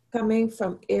coming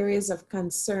from areas of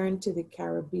concern to the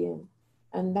Caribbean.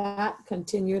 And that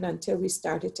continued until we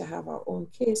started to have our own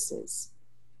cases.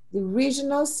 The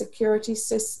regional security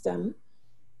system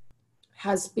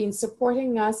has been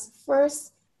supporting us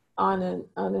first on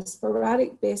a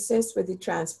sporadic basis with the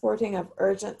transporting of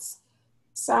urgent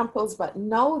samples, but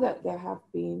now that there have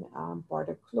been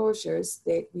border closures,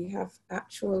 we have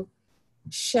actual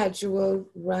scheduled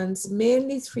runs,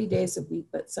 mainly 3 days a week,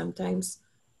 but sometimes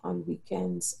on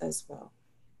weekends as well.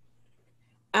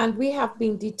 And we have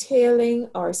been detailing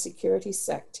our security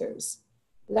sectors,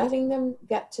 letting them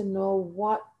get to know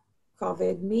what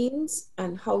COVID means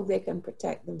and how they can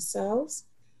protect themselves.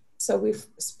 So we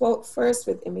spoke first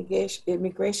with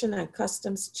immigration and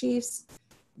customs chiefs,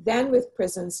 then with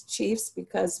prisons chiefs,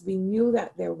 because we knew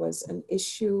that there was an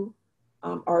issue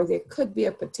or there could be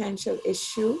a potential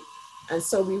issue. And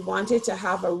so we wanted to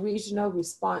have a regional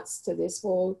response to this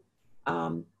whole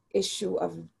issue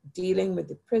of dealing with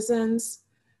the prisons.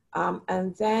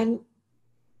 And then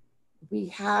we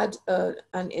had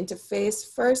an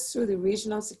interface first through the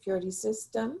regional security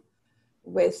system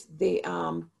with the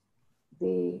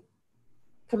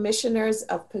commissioners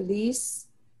of police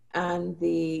and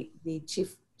the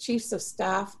chiefs of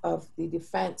staff of the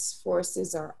defense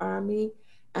forces or army.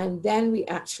 And then we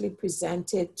actually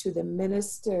presented to the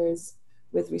ministers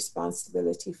with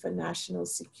responsibility for national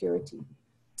security.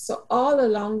 So all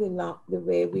along the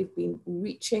way, we've been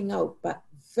reaching out, but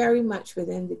very much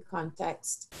within the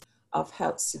context of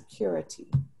health security.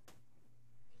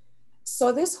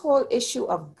 So this whole issue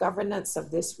of governance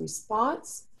of this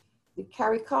response, the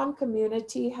CARICOM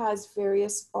community has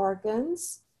various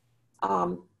organs.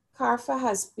 CARPHA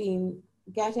has been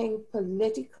getting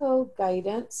political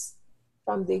guidance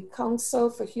from the Council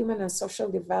for Human and Social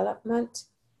Development,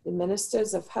 the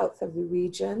ministers of health of the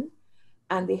region,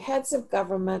 and the heads of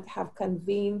government have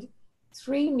convened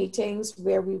 3 meetings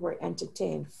where we were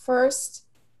entertained. First,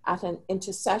 at an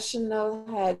intersessional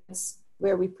heads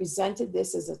where we presented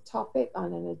this as a topic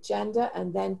on an agenda,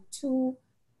 and then 2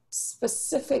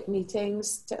 specific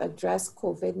meetings to address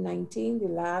COVID-19, the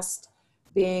last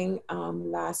being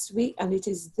last week. And it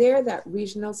is there that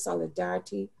regional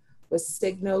solidarity was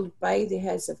signaled by the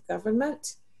heads of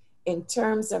government in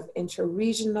terms of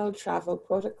interregional travel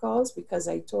protocols, because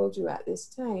I told you at this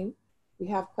time, we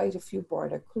have quite a few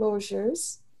border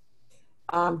closures,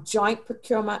 joint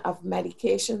procurement of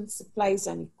medication, supplies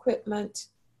and equipment,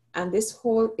 and this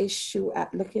whole issue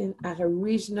at looking at a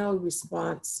regional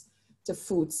response to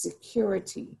food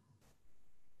security.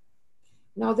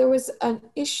 Now, there was an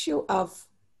issue of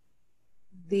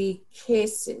the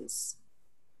cases,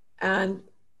 and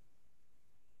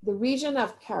the region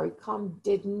of CARICOM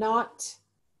did not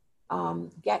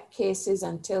get cases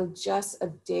until just a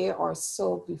day or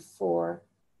so before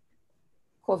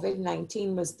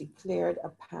COVID-19 was declared a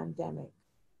pandemic.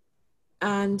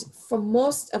 And for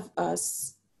most of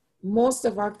us, most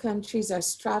of our countries are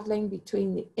straddling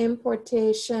between the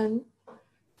importation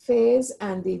phase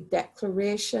and the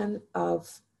declaration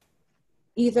of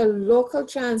either local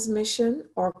transmission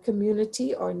or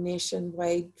community or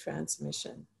nationwide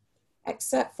transmission.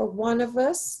 Except for one of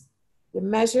us, the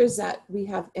measures that we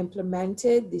have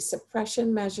implemented, the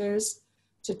suppression measures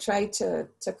to try to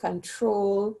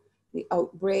control the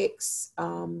outbreaks,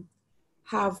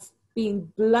 have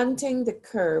been blunting the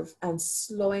curve and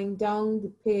slowing down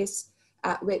the pace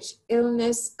at which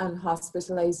illness and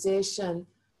hospitalization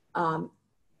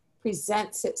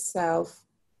presents itself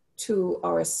to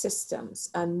our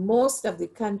systems. And most of the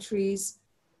countries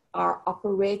are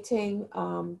operating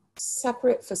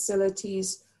separate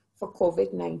facilities for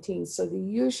COVID-19. So the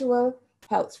usual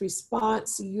health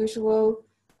response, the usual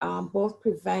both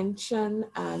prevention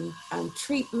and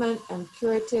treatment and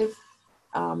curative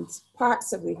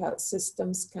parts of the health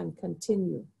systems can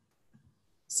continue.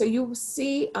 So you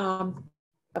see a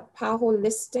PAHO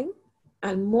listing,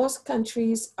 and most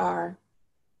countries are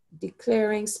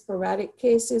declaring sporadic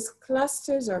cases,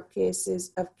 clusters or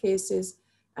cases,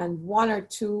 and 1 or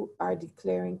 2 are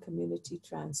declaring community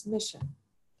transmission.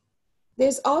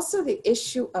 There's also the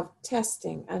issue of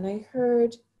testing, and I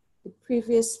heard the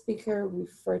previous speaker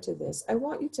refer to this. I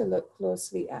want you to look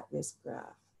closely at this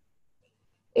graph.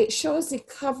 It shows the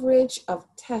coverage of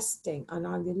testing, and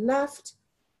on the left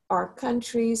are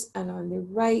countries, and on the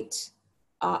right,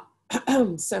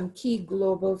 some key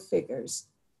global figures.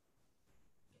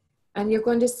 And you're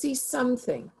going to see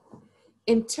something.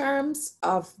 In terms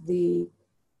of the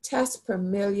test per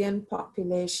million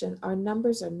population, our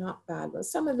numbers are not bad. Well,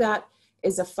 some of that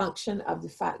is a function of the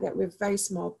fact that we're very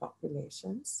small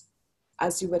populations,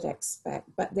 as you would expect.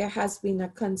 But there has been a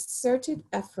concerted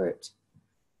effort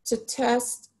to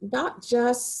test not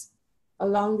just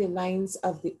along the lines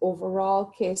of the overall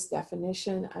case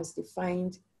definition as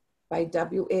defined by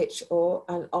WHO,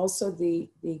 and also the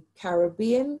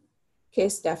Caribbean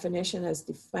case definition as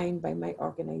defined by my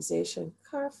organization,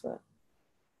 CARPHA.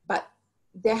 But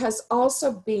there has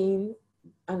also been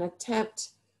an attempt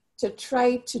to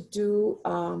try to do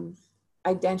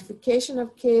identification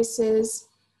of cases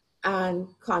and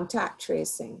contact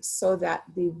tracing, so that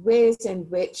the ways in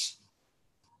which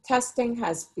testing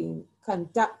has been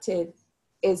conducted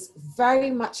is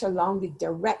very much along the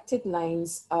directed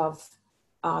lines of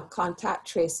contact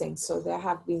tracing. So there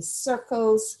have been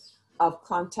circles of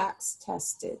contacts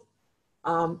tested.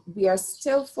 We are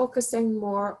still focusing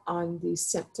more on the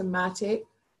symptomatic.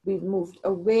 We've moved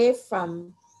away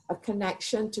from a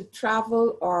connection to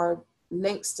travel or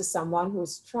links to someone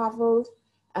who's traveled.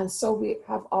 And so we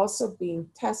have also been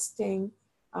testing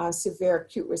severe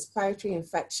acute respiratory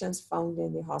infections found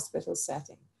in the hospital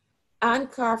setting. And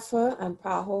CARPHA and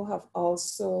PAHO have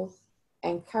also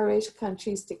encouraged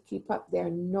countries to keep up their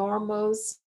normal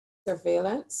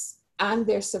surveillance and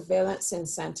their surveillance in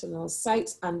sentinel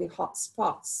sites and the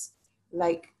hotspots,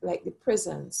 like the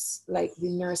prisons, like the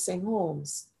nursing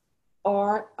homes,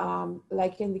 or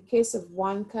like in the case of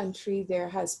one country, there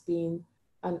has been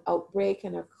an outbreak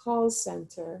in a call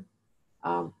center,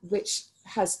 which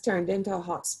has turned into a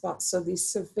hotspot. So the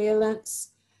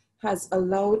surveillance has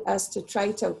allowed us to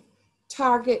try to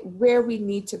target where we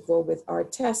need to go with our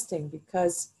testing,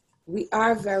 because we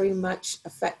are very much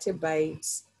affected by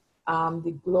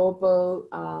the global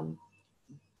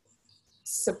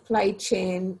supply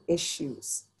chain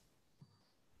issues.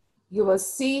 You will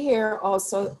see here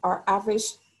also our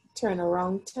average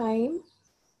turnaround time.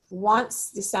 Once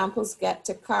the samples get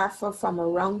to CARPHA from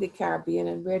around the Caribbean,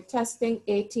 and we're testing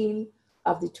 18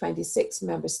 of the 26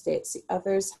 member states, the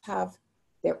others have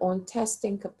their own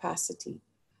testing capacity.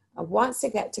 Once they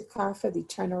get to CARPHA, the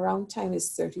turnaround time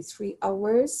is 33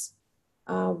 hours.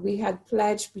 We had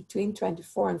pledged between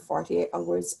 24 and 48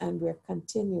 hours, and we're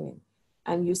continuing.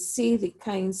 And you see the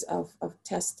kinds of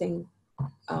testing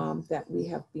that we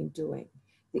have been doing.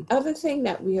 The other thing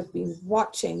that we have been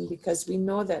watching, because we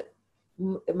know that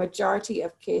the majority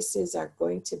of cases are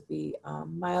going to be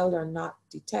mild or not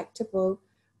detectable,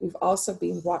 we've also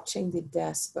been watching the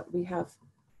deaths, but we have,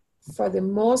 for the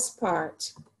most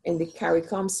part, in the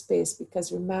CARICOM space,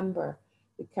 because remember,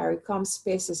 the CARICOM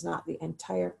space is not the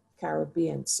entire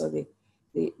Caribbean. So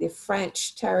the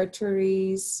French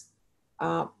territories,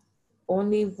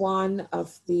 only one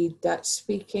of the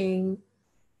Dutch-speaking,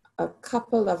 a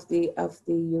couple of the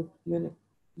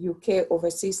UK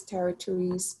overseas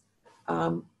territories.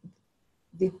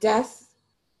 The death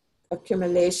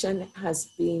accumulation has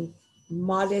been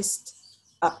modest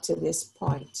up to this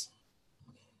point.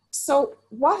 So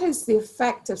what is the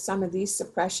effect of some of these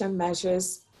suppression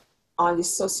measures on the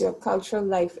sociocultural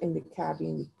life in the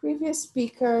Caribbean? The previous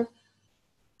speaker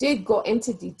did go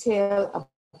into detail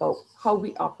about how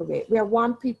we operate. We are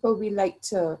one people. We like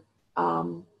to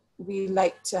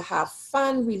have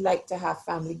fun. We like to have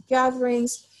family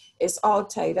gatherings. It's all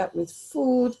tied up with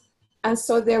food. And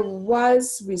so there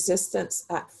was resistance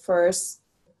at first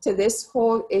to this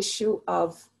whole issue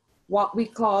of what we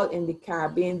call in the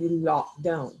Caribbean the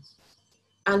lockdown.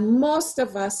 And most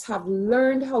of us have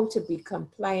learned how to be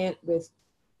compliant with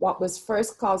what was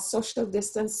first called social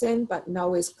distancing, but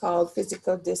now is called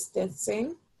physical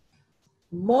distancing.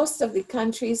 Most of the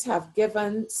countries have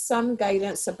given some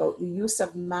guidance about the use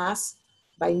of masks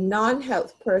by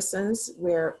non-health persons.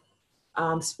 We're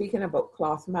speaking about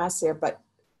cloth masks here, but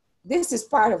this is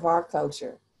part of our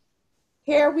culture.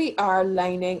 Here we are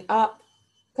lining up,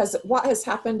 because what has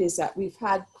happened is that we've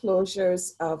had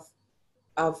closures of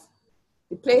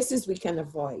the places we can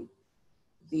avoid.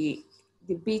 The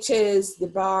beaches, the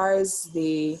bars,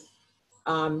 the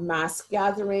mass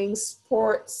gatherings,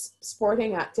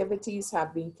 sporting activities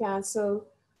have been canceled.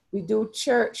 We do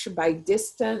church by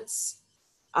distance.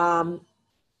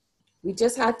 We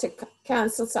just had to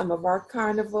cancel some of our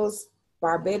carnivals,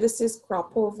 Barbados's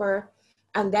crop over.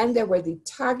 And then there were the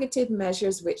targeted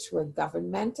measures, which were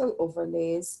governmental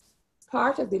overlays,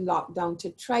 part of the lockdown to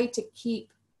try to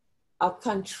keep a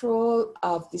control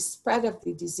of the spread of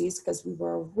the disease, because we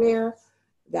were aware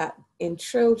that in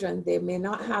children, they may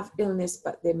not have illness,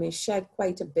 but they may shed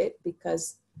quite a bit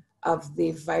because of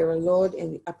the viral load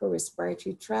in the upper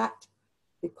respiratory tract.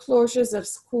 The closures of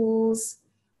schools,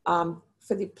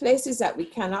 for the places that we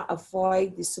cannot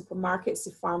avoid, the supermarkets,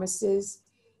 the pharmacies,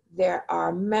 there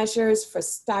are measures for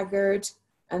staggered,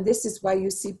 and this is why you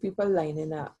see people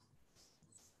lining up.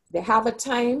 They have a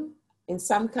time in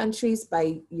some countries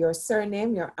by your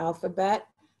surname, your alphabet,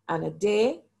 and a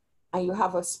day, and you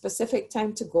have a specific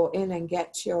time to go in and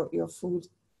get your food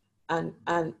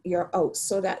and you're out,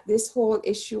 so that this whole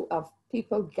issue of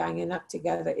people ganging up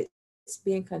together, it's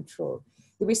being controlled.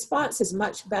 The response is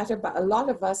much better, but a lot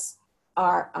of us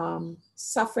are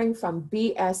suffering from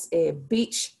BSA,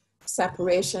 beach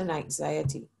separation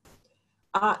anxiety.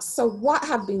 So what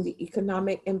have been the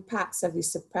economic impacts of the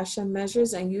suppression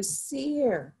measures? And you see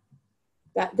here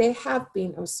that they have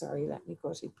been, oh, sorry, let me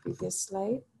go to the previous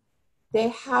slide. They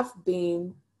have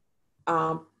been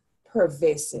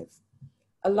pervasive.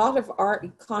 A lot of our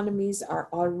economies are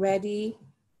already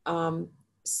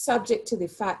subject to the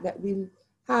fact that we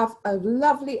have a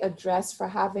lovely address for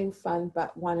having fun,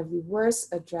 but one of the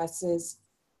worst addresses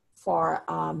for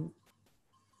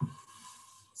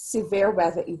severe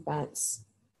weather events.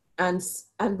 And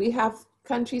we have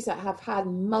countries that have had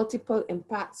multiple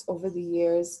impacts over the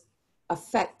years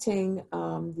affecting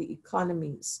the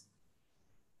economies.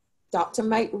 Dr.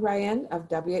 Mike Ryan of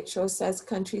WHO says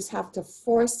countries have to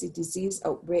force the disease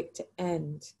outbreak to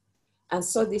end. And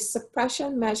so the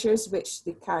suppression measures which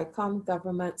the CARICOM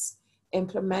governments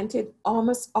implemented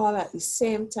almost all at the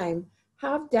same time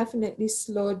have definitely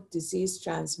slowed disease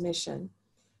transmission.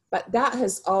 But that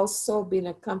has also been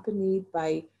accompanied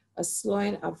by a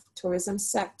slowing of tourism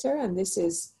sector, and this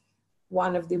is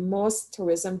one of the most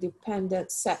tourism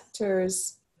dependent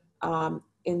sectors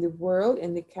in the world,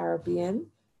 in the Caribbean.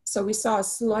 So we saw a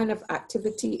slowing of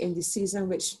activity in the season,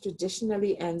 which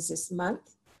traditionally ends this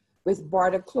month, with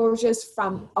border closures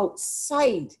from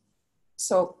outside.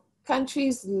 So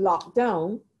countries locked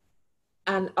down,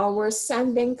 and our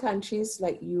sending countries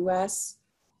like US,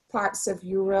 parts of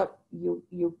Europe,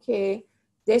 UK,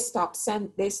 they stopped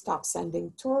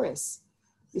sending tourists.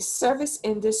 The service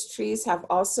industries have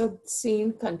also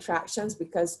seen contractions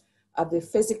because of the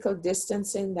physical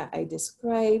distancing that I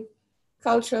described.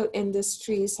 Cultural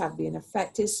industries have been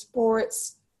affected,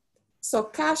 sports. So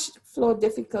cash flow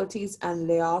difficulties and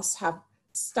layoffs have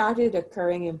started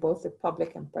occurring in both the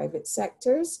public and private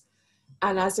sectors.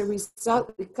 And as a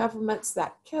result, the governments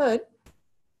that could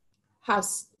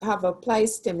have applied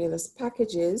stimulus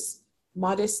packages,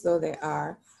 modest though they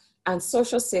are, and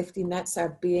social safety nets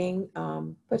are being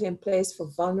put in place for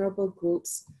vulnerable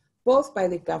groups, both by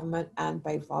the government and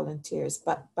by volunteers,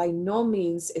 but by no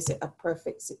means is it a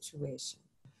perfect situation.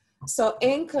 So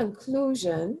in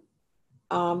conclusion,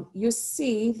 you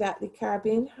see that the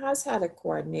Caribbean has had a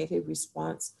coordinated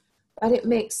response, but it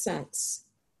makes sense.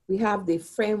 We have the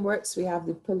frameworks, we have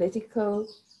the political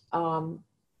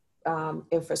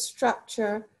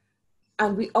infrastructure,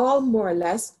 and we all more or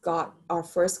less got our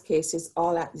first cases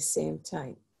all at the same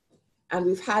time. And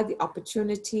we've had the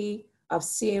opportunity of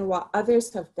seeing what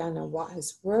others have done and what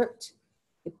has worked.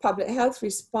 The public health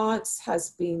response has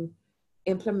been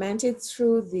implemented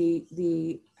through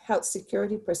the health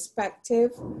security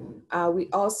perspective. We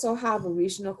also have a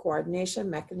regional coordination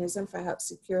mechanism for health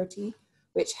security,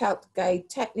 which helped guide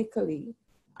technically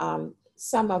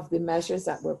some of the measures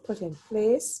that were put in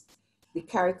place. The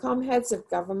CARICOM heads of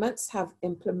governments have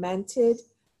implemented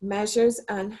measures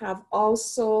and have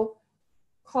also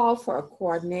called for a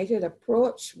coordinated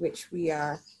approach, which we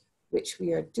are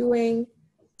doing.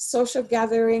 Social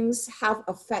gatherings have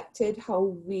affected how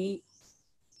we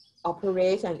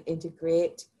operate and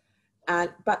integrate,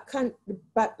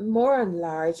 but more and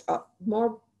large,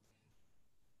 more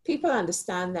people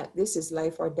understand that this is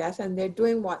life or death, and they're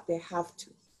doing what they have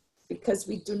to, because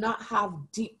we do not have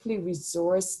deeply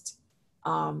resourced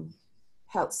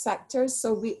health sectors.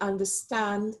 So we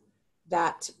understand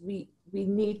that we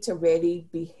need to really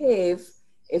behave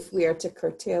if we are to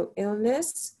curtail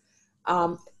illness.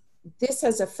 This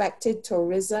has affected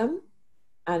tourism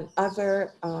and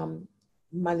other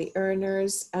money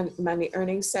earners and money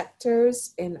earning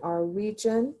sectors in our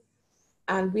region.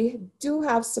 And we do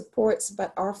have supports,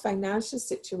 but our financial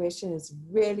situation is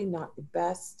really not the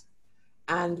best.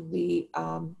 And we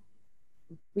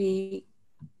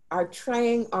are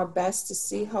trying our best to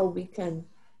see how we can,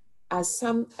 as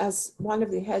one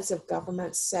of the heads of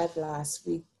government said last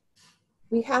week,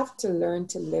 we have to learn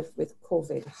to live with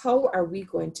COVID. How are we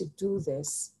going to do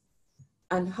this?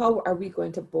 And how are we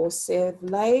going to both save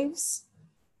lives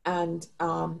and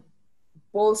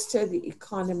bolster the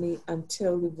economy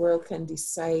until the world can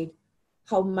decide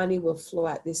how money will flow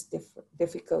at this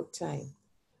difficult time?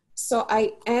 So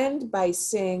I end by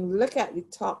saying, look at the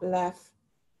top left.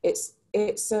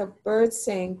 It's a bird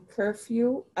saying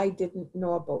curfew. I didn't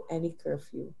know about any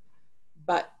curfew,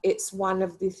 but it's one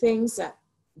of the things that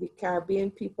the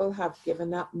Caribbean people have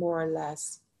given up more or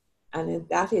less. And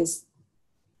that is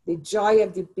the joy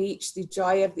of the beach, the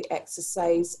joy of the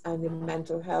exercise, and the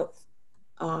mental health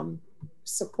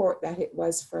support that it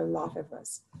was for a lot of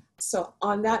us. So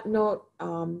on that note,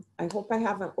 I hope I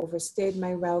haven't overstayed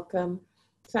my welcome.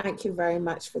 Thank you very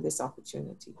much for this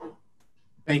opportunity.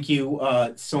 Thank you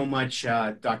so much,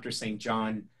 Dr. St.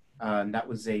 John. That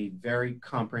was a very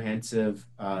comprehensive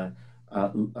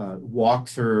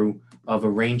walkthrough of a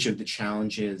range of the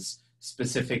challenges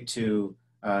specific to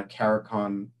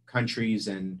CARICOM countries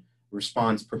and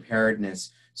response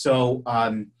preparedness. So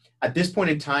at this point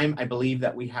in time, I believe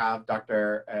that we have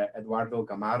Dr. Eduardo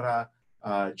Gamarra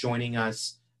joining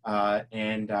us.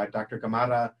 And Dr.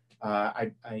 Gamarra,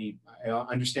 I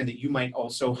understand that you might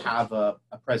also have a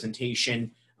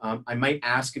presentation. I might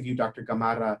ask of you, Dr.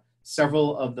 Gamarra,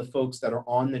 several of the folks that are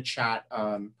on the chat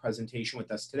presentation with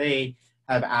us today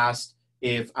have asked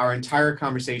if our entire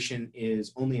conversation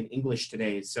is only in English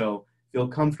today. So feel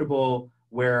comfortable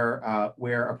where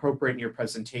appropriate in your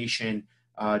presentation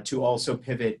to also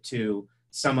pivot to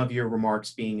some of your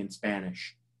remarks being in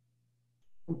Spanish.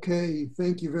 Okay,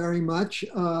 thank you very much.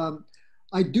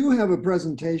 I do have a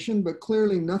presentation, but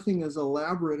clearly nothing as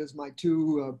elaborate as my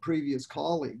two previous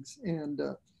colleagues. And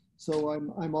so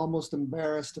I'm almost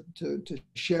embarrassed to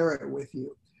share it with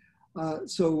you.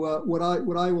 So what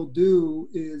I will do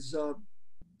is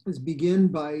begin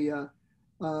by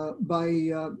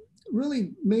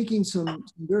really making some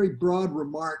very broad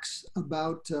remarks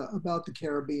about the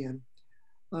Caribbean.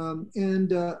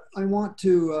 And I want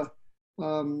to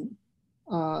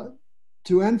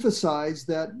emphasize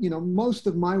that, you know, most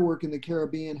of my work in the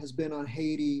Caribbean has been on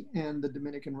Haiti and the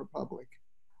Dominican Republic.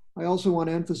 I also want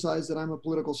to emphasize that I'm a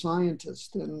political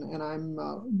scientist, and I'm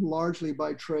largely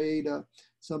by trade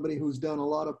somebody who's done a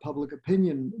lot of public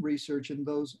opinion research in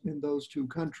those two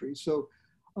countries. So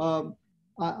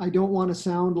I don't want to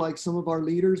sound like some of our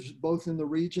leaders, both in the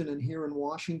region and here in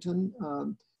Washington,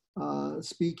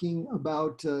 speaking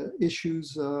about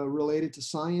issues related to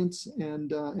science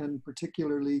and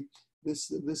particularly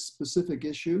this specific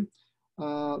issue.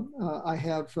 I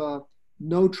have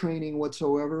no training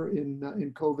whatsoever in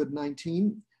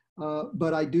COVID-19,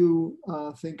 but I do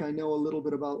think I know a little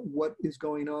bit about what is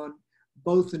going on,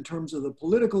 both in terms of the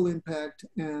political impact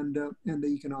and the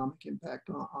economic impact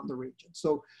on the region.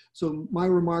 So my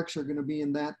remarks are going to be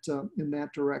in that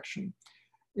direction.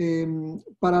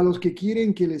 Para los que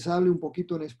quieren que les hable un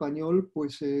poquito en español,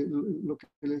 pues lo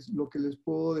que les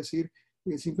puedo decir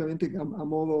simplemente a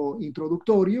modo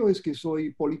introductorio es que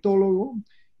soy politólogo.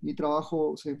 Mi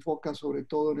trabajo se enfoca sobre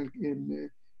todo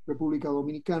en República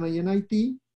Dominicana y en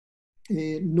Haití.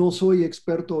 No soy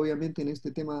experto obviamente en este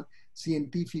tema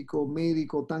científico,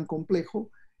 médico tan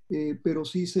complejo, pero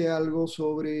sí sé algo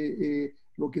sobre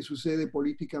lo que sucede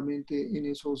políticamente en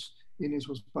esos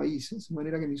países. De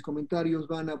manera que mis comentarios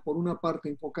van a, por una parte,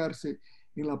 enfocarse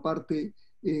en la parte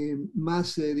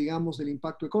más, digamos, del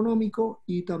impacto económico,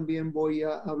 y también voy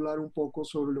a hablar un poco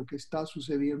sobre lo que está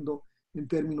sucediendo en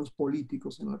términos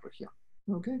políticos en la región.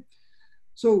 Okay?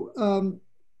 So,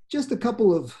 just a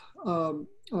couple of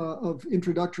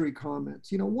introductory comments.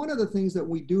 You know, one of the things that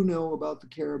we do know about the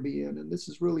Caribbean, and this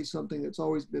is really something that's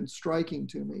always been striking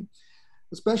to me,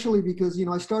 especially because, you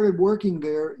know, I started working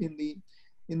there in the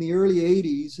early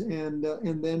 80s, and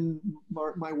then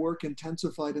my work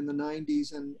intensified in the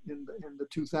 90s and in the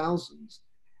 2000s.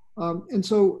 And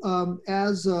so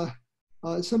as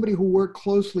somebody who worked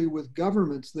closely with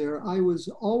governments there, I was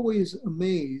always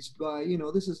amazed by, you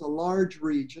know, this is a large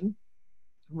region,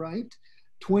 right?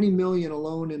 20 million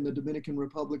alone in the Dominican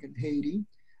Republic and Haiti.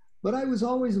 But I was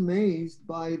always amazed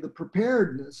by the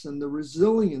preparedness and the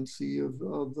resiliency of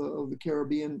the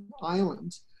Caribbean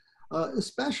islands,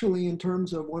 especially in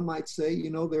terms of, one might say,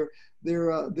 you know,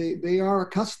 they are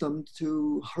accustomed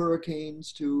to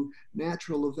hurricanes, to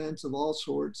natural events of all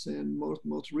sorts, and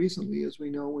most recently, as we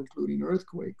know, including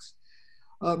earthquakes.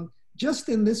 just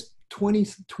in this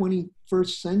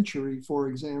 21st century, for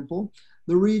example,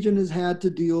 the region has had to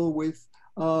deal with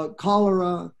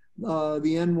cholera, the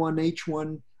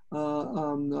N1H1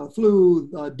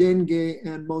 flu, dengue,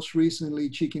 and most recently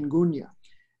chikungunya.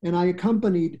 And I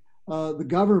accompanied the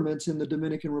governments in the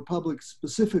Dominican Republic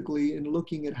specifically in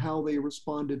looking at how they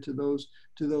responded to those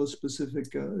specific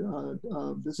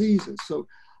diseases. So,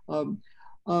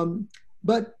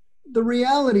 but the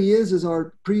reality is, as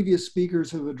our previous speakers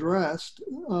have addressed,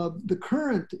 the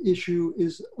current issue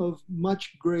is of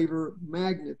much greater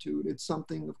magnitude. It's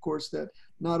something, of course, that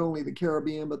not only the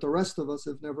Caribbean, but the rest of us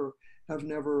have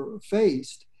never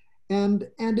faced. And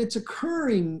it's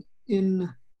occurring in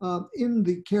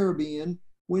the Caribbean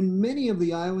when many of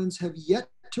the islands have yet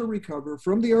to recover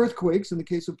from the earthquakes, in the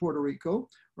case of Puerto Rico,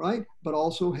 right? But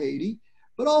also Haiti.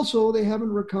 But also they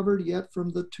haven't recovered yet from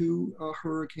the two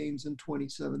hurricanes in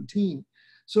 2017.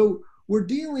 So we're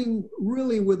dealing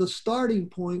really with a starting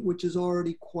point which is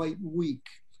already quite weak.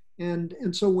 And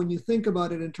so when you think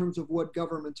about it in terms of what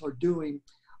governments are doing,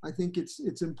 I think it's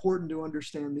important to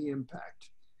understand the impact.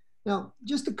 Now,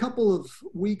 just a couple of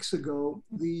weeks ago,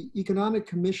 the Economic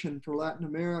Commission for Latin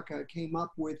America came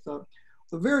up with a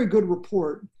very good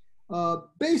report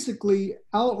basically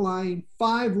outline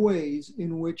 5 ways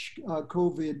in which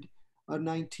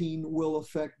COVID-19 will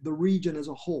affect the region as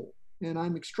a whole. And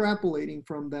I'm extrapolating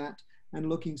from that and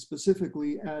looking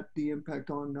specifically at the impact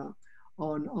on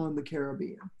the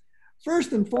Caribbean.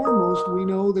 First and foremost, we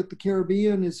know that the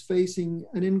Caribbean is facing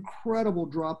an incredible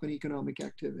drop in economic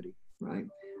activity, right?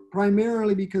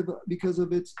 Primarily because of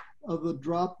the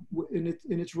drop in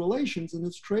its relations and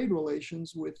its trade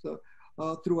relations with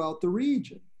throughout the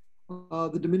region.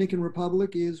 The Dominican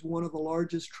Republic is one of the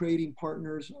largest trading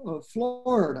partners of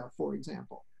Florida, for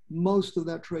example. Most of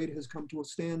that trade has come to a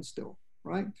standstill,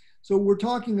 right? So we're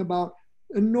talking about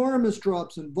enormous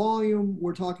drops in volume,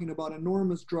 we're talking about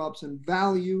enormous drops in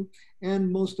value, and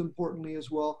most importantly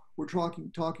as well, we're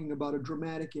talking about a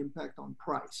dramatic impact on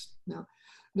price.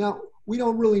 Now we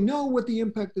don't really know what the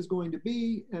impact is going to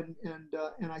be, and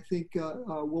I think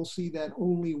we'll see that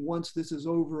only once this is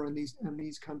over and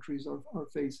these countries are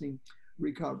facing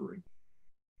recovery.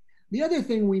 The other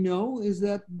thing we know is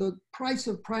that the price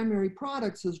of primary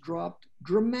products has dropped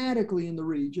dramatically in the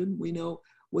region. We know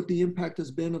what the impact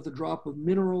has been of the drop of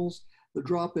minerals, the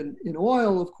drop in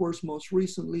oil, of course, most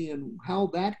recently, and how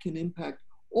that can impact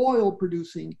oil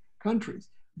producing countries.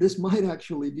 This might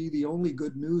actually be the only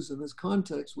good news in this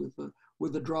context with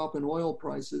the drop in oil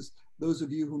prices. Those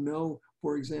of you who know,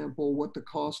 for example, what the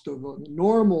cost of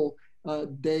normal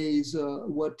days,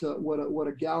 what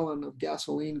a gallon of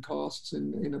gasoline costs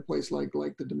in a place like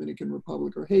the Dominican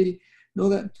Republic or Haiti, know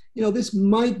that this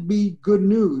might be good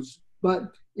news,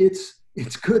 but it's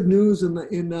good news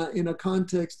in a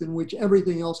context in which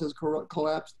everything else has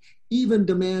collapsed, even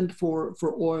demand for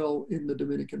oil in the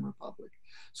Dominican Republic.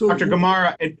 So, Dr.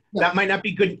 Gamarra, that might not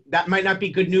be good. That might not be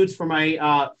good news for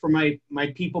my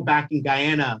people back in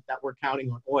Guyana that we're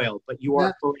counting on oil. But you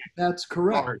are correct. That's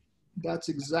correct. Sorry. That's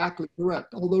exactly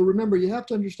correct. Although remember, you have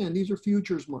to understand these are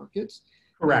futures markets.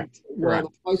 Correct. While the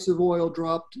price of oil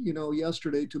dropped,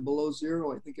 yesterday to below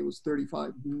zero, I think it was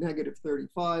negative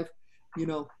 35.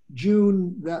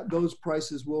 June those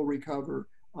prices will recover.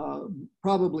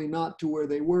 Probably not to where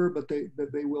they were, but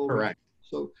they will. Correct. Recover.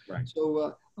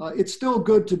 So it's still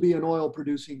good to be an oil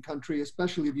producing country,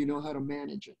 especially if you know how to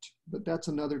manage it. But that's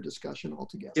another discussion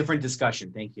altogether. Different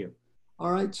discussion. Thank you.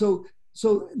 All right. So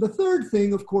the third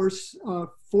thing, of course,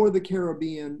 for the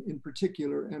Caribbean in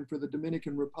particular, and for the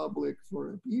Dominican Republic,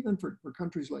 even for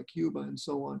countries like Cuba and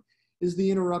so on, is the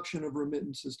interruption of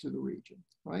remittances to the region,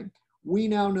 right? We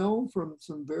now know from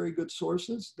some very good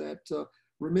sources that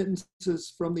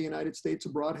remittances from the United States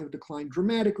abroad have declined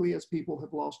dramatically as people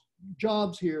have lost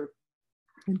jobs here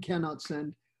and cannot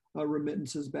send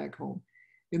remittances back home.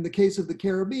 In the case of the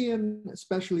Caribbean,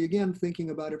 especially again,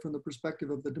 thinking about it from the perspective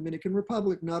of the Dominican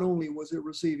Republic, not only was it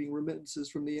receiving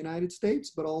remittances from the United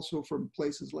States, but also from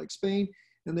places like Spain.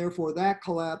 And therefore that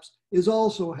collapse is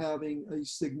also having a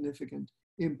significant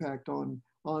impact on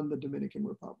the Dominican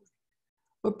Republic.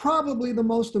 But probably the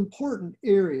most important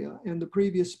area, and the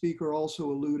previous speaker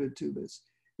also alluded to this,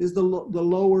 is the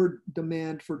lower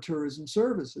demand for tourism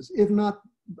services. If not,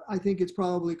 I think it's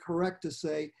probably correct to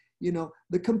say,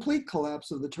 the complete collapse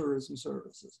of the tourism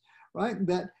services, right?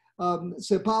 That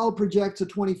CEPAL projects a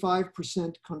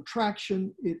 25%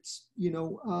 contraction. It's,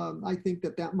 I think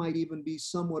that might even be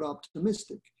somewhat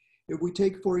optimistic. If we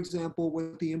take, for example,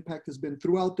 what the impact has been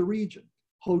throughout the region,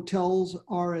 hotels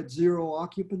are at zero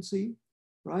occupancy,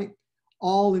 right?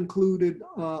 All-inclusive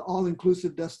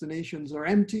destinations are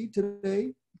empty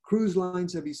today. Cruise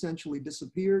lines have essentially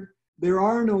disappeared. There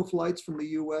are no flights from the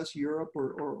US, Europe,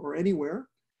 or anywhere.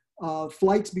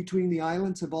 Flights between the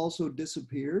islands have also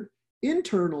disappeared.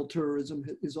 Internal tourism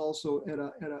is also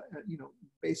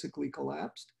basically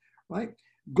collapsed, right?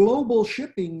 Global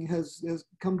shipping has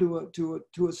come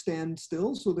to a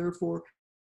standstill, so therefore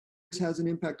this has an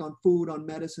impact on food, on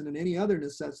medicine, and any other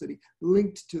necessity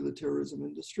linked to the tourism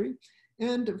industry.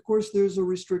 And of course, there's a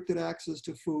restricted access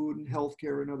to food and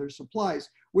healthcare and other supplies,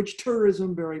 which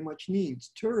tourism very much needs.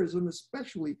 Tourism,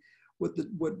 especially what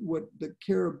the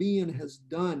Caribbean has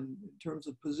done in terms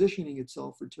of positioning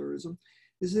itself for tourism,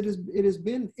 is it has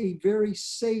been a very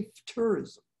safe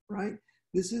tourism, right?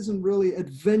 This isn't really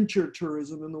adventure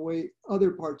tourism in the way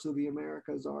other parts of the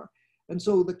Americas are. And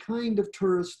so the kind of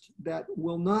tourist that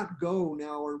will not go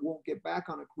now or won't get back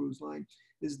on a cruise line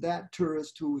is that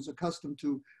tourist who is accustomed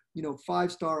to,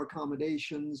 5-star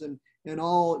accommodations and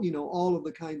all, all of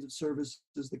the kinds of services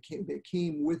that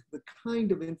came with the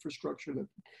kind of infrastructure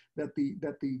that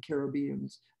the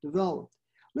Caribbeans developed.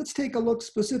 Let's take a look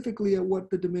specifically at what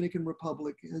the Dominican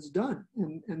Republic has done.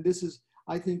 And this is,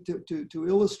 I think, to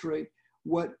illustrate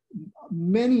what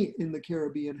many in the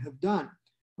Caribbean have done,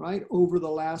 right, over the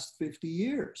last 50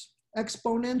 years.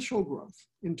 Exponential growth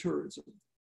in tourism.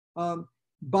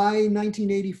 By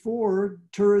 1984,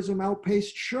 tourism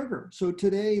outpaced sugar. So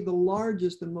today, the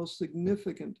largest and most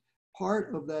significant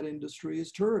part of that industry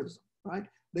is tourism, right?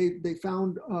 They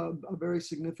found a very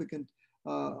significant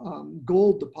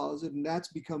gold deposit, and that's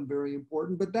become very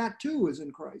important, but that too is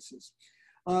in crisis.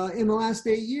 In the last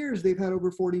 8 years, they've had over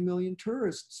 40 million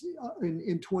tourists.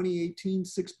 In 2018,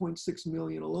 6.6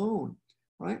 million alone,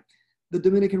 right? The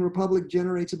Dominican Republic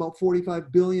generates about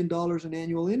 $45 billion in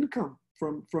annual income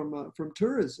from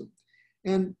tourism.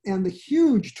 And the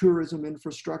huge tourism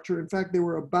infrastructure, in fact, they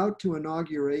were about to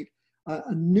inaugurate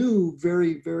a new,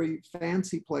 very, very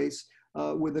fancy place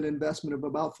with an investment of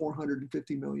about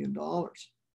 $450 million.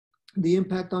 The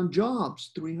impact on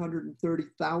jobs,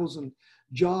 330,000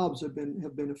 jobs have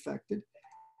been affected.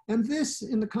 And this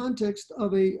in the context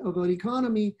of an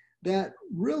economy that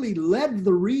really led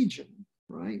the region,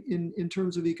 right, in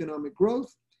terms of economic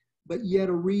growth, but yet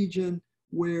a region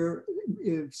where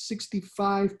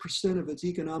 65% of its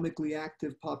economically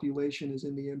active population is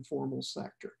in the informal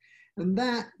sector. And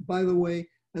that, by the way,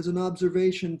 as an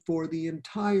observation for the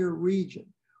entire region,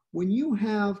 when you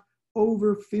have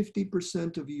over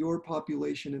 50% of your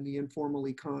population in the informal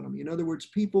economy, in other words,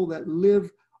 people that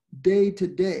live day to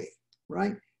day,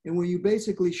 right? And when you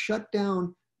basically shut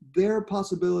down their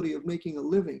possibility of making a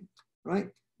living, right?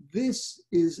 This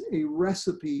is a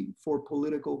recipe for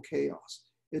political chaos.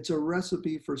 It's a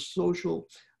recipe for social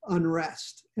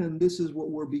unrest. And this is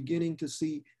what we're beginning to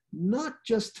see, not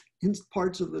just in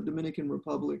parts of the Dominican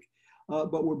Republic,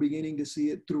 but we're beginning to see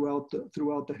it throughout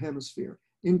the hemisphere,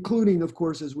 including, of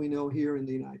course, as we know, here in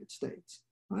the United States,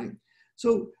 right?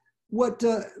 So what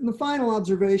the final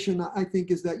observation, I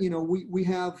think, is that, we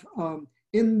have,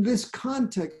 in this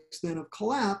context then of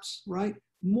collapse, right,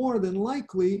 more than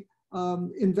likely,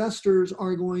 investors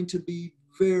are going to be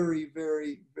very,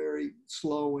 very, very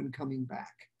slow in coming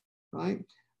back, right?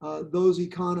 Those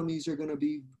economies are going to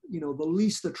be, the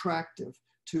least attractive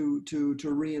to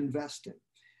reinvest in.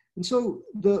 And so,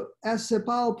 as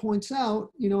Cepal points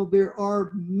out, there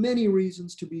are many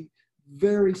reasons to be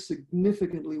very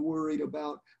significantly worried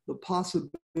about the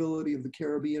possibility of the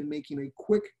Caribbean making a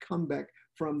quick comeback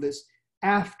from this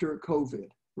after COVID,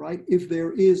 right? If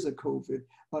there is a COVID,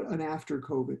 an after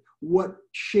COVID, what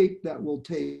shape that will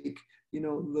take.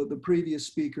 The previous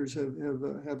speakers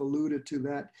have alluded to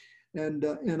that.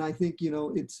 And I think,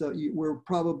 it's we're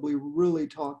probably really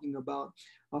talking about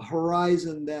a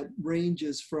horizon that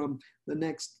ranges from the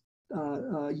next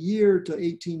year to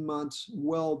 18 months,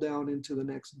 well down into the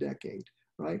next decade,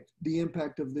 right? The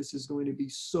impact of this is going to be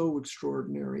so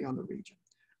extraordinary on the region,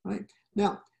 right?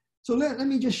 Now, so let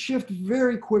me just shift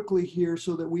very quickly here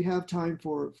so that we have time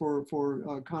for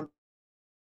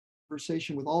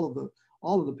conversation with all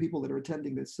of the people that are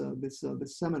attending this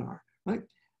seminar, right?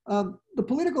 The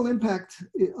political impact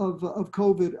of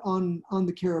COVID on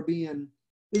the Caribbean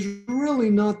is really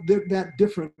not that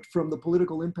different from the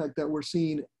political impact that we're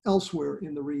seeing elsewhere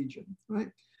in the region, right?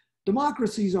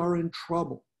 Democracies are in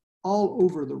trouble all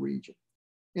over the region.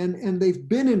 And they've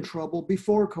been in trouble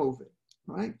before COVID,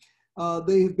 right?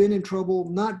 They have been in trouble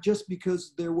not just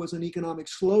because there was an economic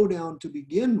slowdown to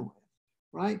begin with,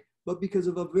 right? But because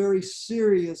of a very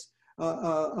serious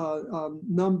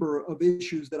number of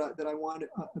issues that I want to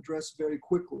address very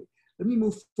quickly. Let me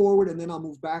move forward and then I'll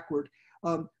move backward.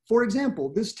 For example,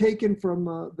 this taken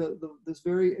from this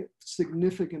very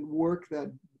significant work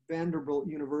that Vanderbilt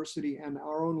University and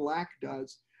our own LAC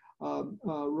does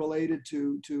related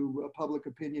to public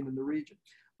opinion in the region.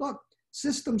 Look,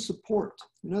 system support,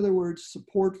 in other words,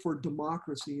 support for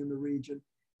democracy in the region,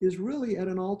 is really at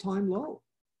an all-time low,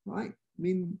 right? I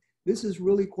mean, this is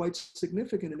really quite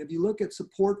significant. And if you look at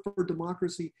support for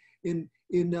democracy in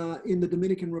the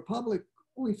Dominican Republic,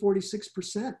 only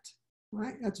 46%,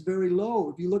 right? That's very low.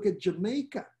 If you look at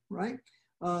Jamaica, right?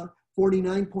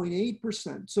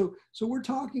 49.8%. So we're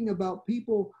talking about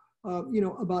people,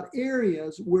 about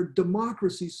areas where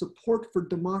democracy, support for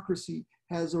democracy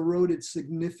has eroded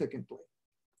significantly,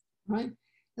 right?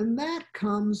 And that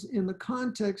comes in the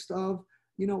context of,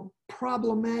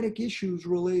 problematic issues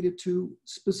related to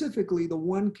specifically the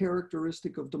one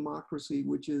characteristic of democracy,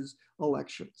 which is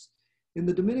elections. In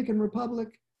the Dominican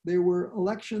Republic, there were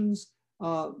elections,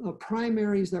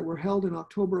 primaries that were held in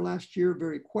October last year,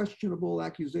 very questionable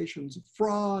accusations of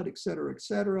fraud, et cetera,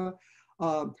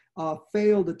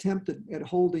 failed attempt at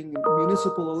holding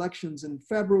municipal elections in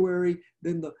February,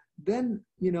 then the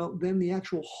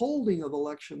actual holding of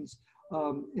elections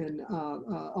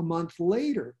a month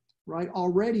later, right?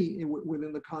 Already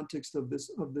within the context of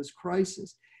this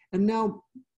crisis. And now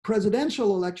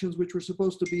presidential elections, which were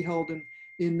supposed to be held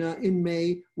in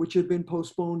May, which have been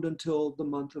postponed until the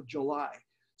month of July.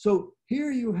 So here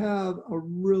you have a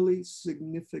really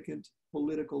significant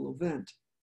political event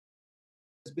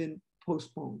that has been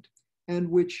postponed, and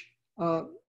which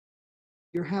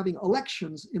you're having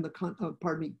elections in the,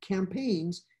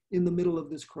 campaigns in the middle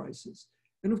of this crisis.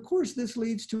 And of course, this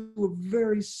leads to a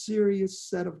very serious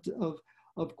set of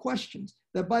questions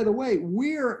that, by the way,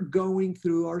 we're going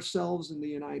through ourselves in the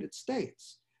United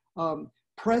States.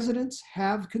 Presidents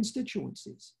have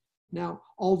constituencies. Now,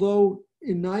 although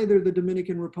in neither the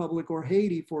Dominican Republic or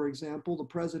Haiti, for example, the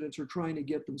presidents are trying to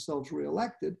get themselves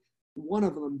reelected, one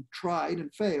of them tried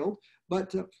and failed,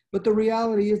 but the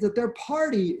reality is that their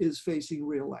party is facing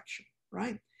reelection,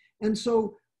 right? And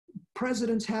so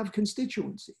presidents have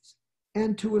constituencies.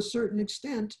 And to a certain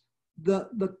extent, the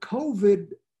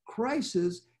COVID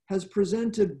crisis has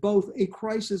presented both a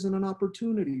crisis and an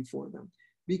opportunity for them,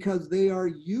 because they are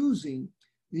using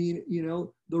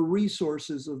the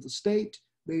resources of the state.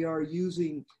 They are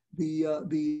using the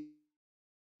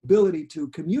ability to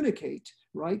communicate,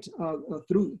 right,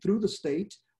 through the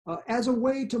state as a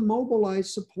way to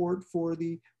mobilize support for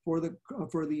the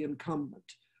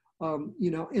incumbent.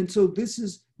 And so this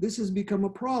has become a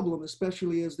problem,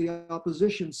 especially as the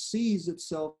opposition sees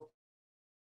itself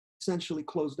essentially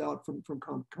closed out from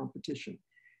competition.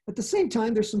 At the same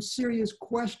time, there's some serious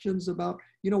questions about,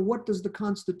 what does the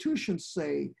Constitution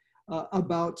say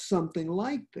about something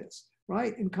like this,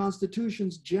 right? And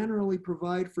constitutions generally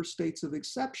provide for states of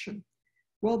exception.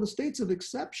 Well, the states of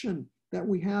exception that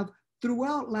we have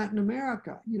throughout Latin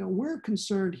America, we're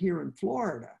concerned here in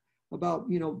Florida about,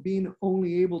 being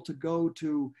only able to go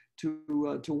to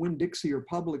Winn-Dixie or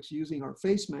Publix using our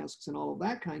face masks and all of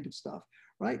that kind of stuff,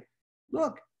 right?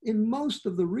 Look, in most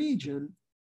of the region,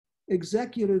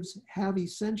 executives have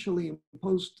essentially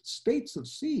imposed states of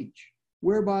siege,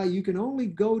 whereby you can only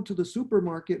go to the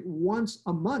supermarket once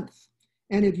a month.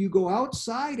 And if you go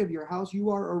outside of your house, you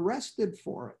are arrested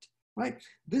for it, right?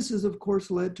 This has, of course,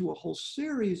 led to a whole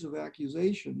series of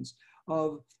accusations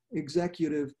of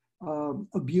executive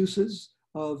abuses,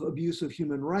 of abuse of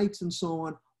human rights and so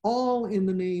on, all in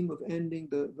the name of ending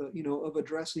of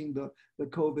addressing the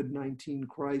COVID-19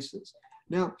 crisis.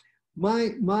 Now,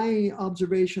 my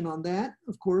observation on that,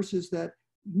 of course, is that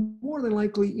more than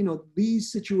likely,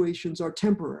 these situations are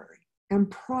temporary and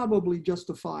probably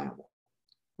justifiable,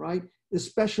 right?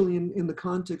 Especially in the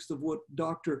context of what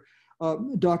Dr.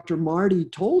 Marty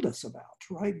told us about,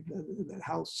 right?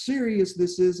 How serious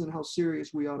this is and how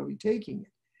serious we ought to be taking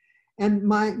it. And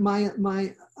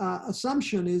my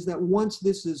assumption is that once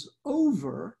this is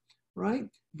over, right,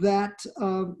 that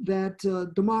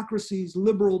democracies,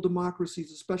 liberal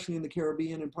democracies, especially in the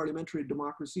Caribbean, and parliamentary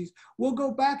democracies, will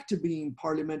go back to being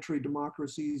parliamentary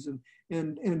democracies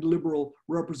and liberal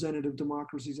representative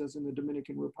democracies, as in the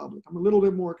Dominican Republic. I'm a little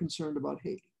bit more concerned about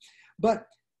Haiti. But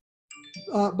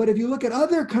if you look at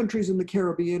other countries in the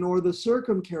Caribbean or the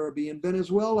circum-Caribbean,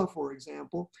 Venezuela, for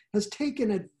example, has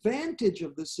taken advantage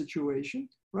of this situation,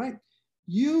 right?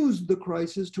 Used the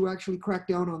crisis to actually crack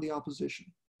down on the opposition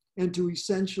and to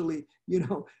essentially,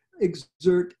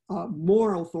 exert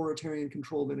more authoritarian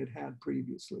control than it had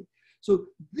previously. So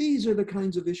these are the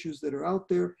kinds of issues that are out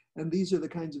there, and these are the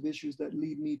kinds of issues that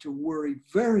lead me to worry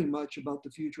very much about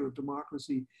the future of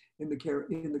democracy in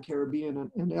the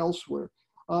Caribbean and elsewhere.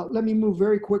 Let me move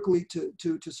very quickly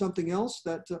to something else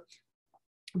that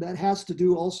has to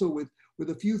do also with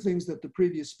a few things that the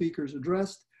previous speakers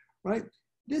addressed right?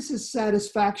 This is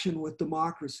satisfaction with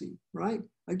democracy, right?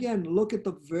 Again, look at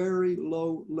the very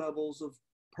low levels of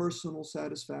personal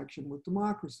satisfaction with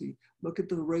democracy. Look at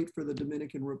the rate for the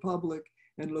Dominican Republic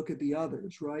and look at the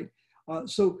others, right?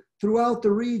 So throughout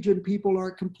the region, people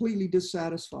are completely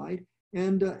dissatisfied,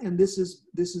 and this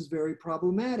is very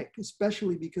problematic,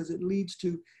 especially because it leads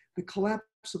to the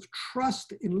collapse of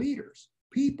trust in leaders.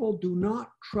 People do not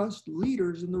trust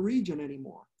leaders in the region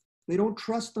anymore. They don't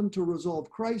trust them to resolve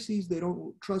crises. They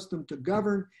don't trust them to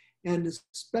govern. And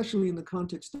especially in the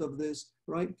context of this,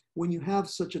 right? When you have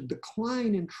such a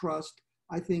decline in trust,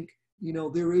 I think,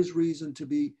 there is reason to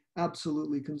be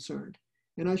absolutely concerned.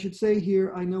 And I should say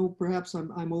here, I know perhaps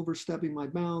I'm overstepping my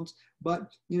bounds,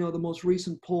 but, the most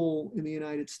recent poll in the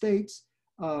United States,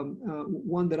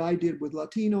 one that I did with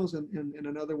Latinos and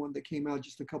another one that came out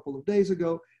just a couple of days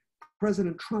ago,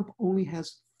 President Trump only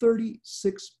has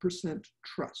 36%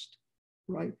 trust,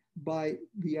 right, by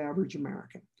the average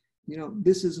American.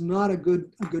 This is not a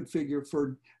good figure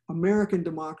for American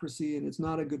democracy, and it's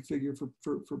not a good figure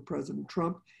for President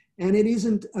Trump. And it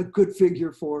isn't a good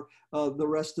figure for the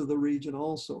rest of the region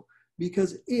also,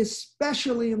 because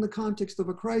especially in the context of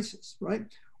a crisis, right,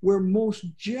 where most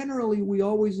generally we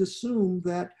always assume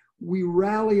that we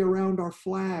rally around our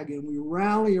flag and we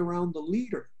rally around the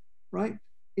leader, right?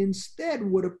 Instead,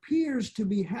 what appears to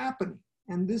be happening,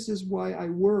 and this is why I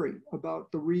worry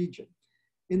about the region,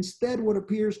 instead, what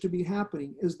appears to be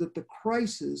happening is that the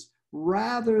crisis,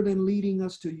 rather than leading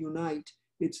us to unite,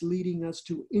 it's leading us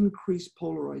to increase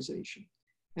polarization.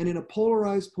 And in a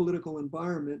polarized political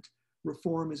environment,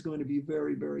 reform is going to be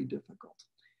very, very difficult.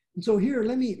 And so here,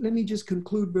 let me just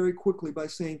conclude very quickly by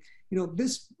saying,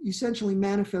 this essentially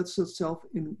manifests itself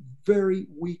in very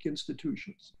weak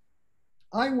institutions.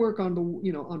 I work on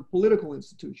on political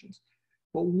institutions,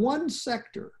 but one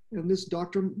sector, and this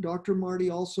Dr. Marty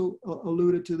also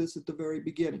alluded to this at the very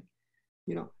beginning,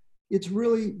 it's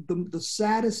really the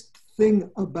saddest thing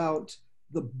about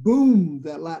the boom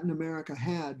that Latin America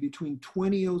had between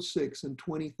 2006 and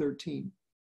 2013,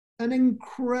 an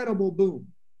incredible boom,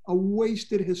 a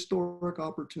wasted historic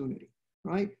opportunity,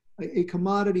 right? A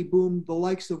commodity boom, the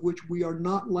likes of which we are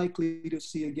not likely to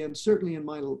see again, certainly in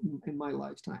my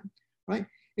lifetime, right?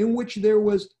 In which there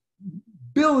was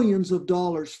billions of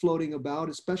dollars floating about,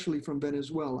 especially from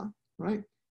Venezuela, right?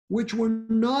 Which were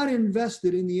not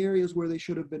invested in the areas where they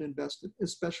should have been invested,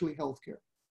 especially healthcare.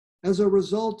 As a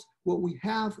result, what we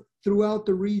have throughout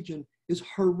the region is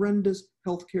horrendous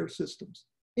healthcare systems,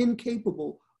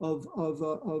 incapable of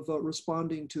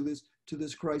responding to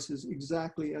this crisis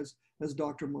exactly as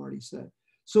Dr. Marty said.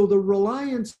 So the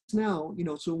reliance now,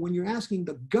 so when you're asking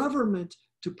the government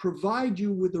to provide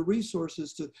you with the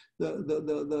resources to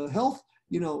the health,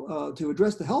 to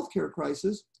address the healthcare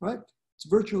crisis, right? It's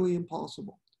virtually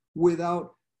impossible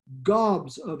without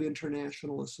gobs of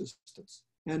international assistance.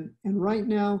 And right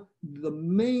now, the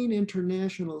main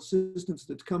international assistance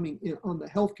that's coming in on the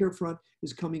healthcare front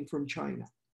is coming from China,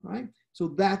 right? So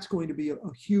that's going to be a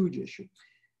huge issue.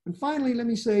 And finally, let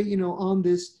me say, on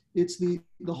this, it's the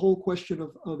whole question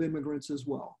of immigrants as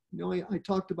well. I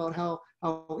talked about how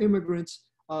immigrants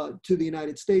to the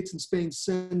United States and Spain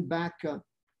send back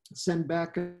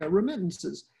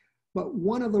remittances. But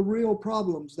one of the real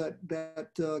problems that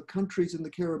countries in the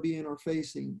Caribbean are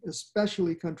facing,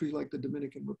 especially countries like the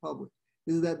Dominican Republic,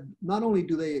 is that not only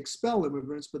do they expel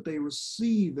immigrants, but they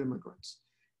receive immigrants.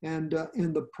 And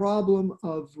the problem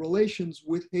of relations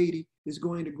with Haiti is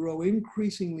going to grow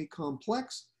increasingly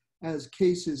complex as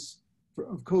cases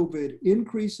of COVID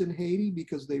increase in Haiti,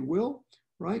 because they will,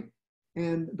 right?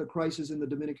 And the crisis in the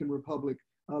Dominican Republic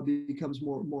becomes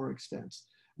more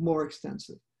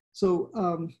extensive. So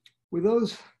with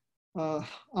those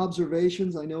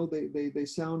observations, I know they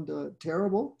sound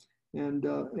terrible, and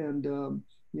I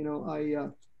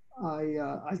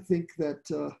think that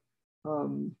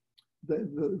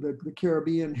the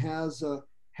Caribbean has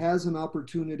an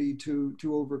opportunity to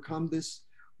overcome this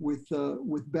with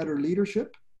better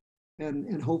leadership,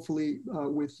 and hopefully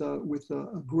with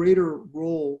a greater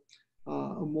role,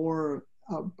 a more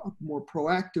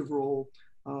proactive role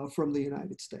from the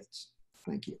United States.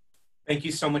 Thank you. Thank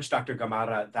you so much, Dr.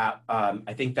 Gamarra. That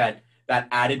I think that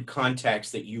added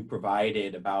context that you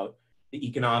provided about the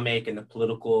economic and the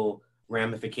political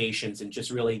ramifications and just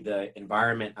really the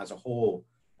environment as a whole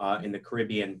in the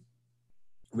Caribbean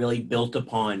really built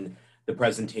upon the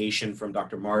presentation from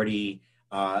Dr. Marty,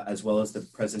 as well as the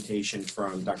presentation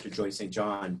from Dr. Joy St.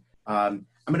 John. I'm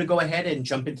going to go ahead and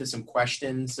jump into some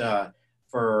questions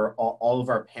for all of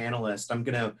our panelists. I'm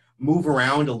going to move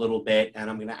around a little bit, and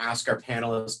I'm going to ask our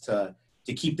panelists to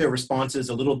keep their responses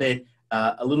a little bit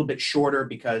shorter,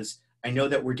 because I know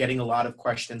that we're getting a lot of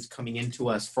questions coming into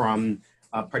us from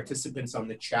participants on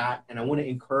the chat, and I want to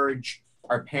encourage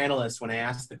our panelists, when I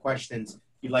ask the questions, if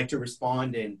you'd like to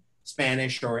respond in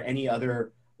Spanish or any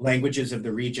other languages of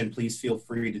the region, please feel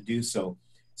free to do so.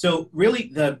 So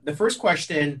really, the first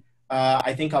question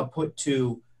I think I'll put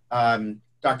to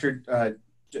Dr.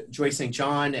 Joy St.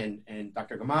 John and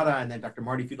Dr. Gamarra, and then Dr.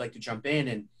 Marty, if you'd like to jump in.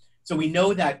 And so we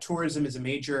know that tourism is a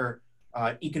major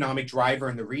economic driver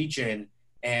in the region,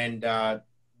 and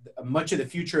much of the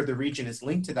future of the region is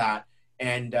linked to that.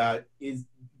 And is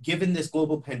given this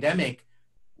global pandemic,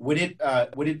 would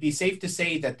it be safe to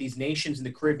say that these nations in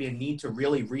the Caribbean need to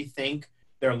really rethink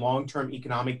their long-term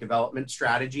economic development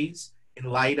strategies in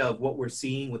light of what we're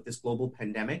seeing with this global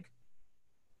pandemic?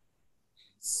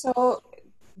 So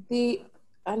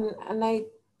and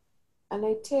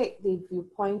I take the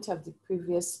viewpoint of the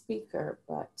previous speaker,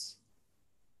 but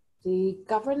the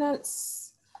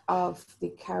governance of the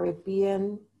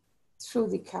Caribbean through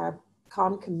the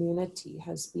CARICOM community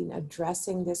has been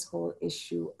addressing this whole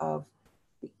issue of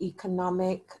the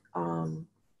economic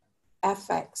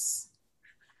effects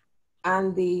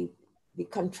and the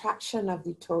contraction of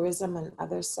the tourism and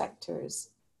other sectors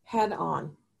head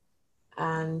on.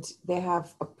 And they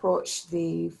have approached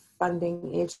the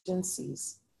funding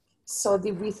agencies. So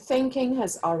the rethinking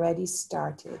has already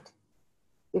started.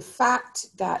 The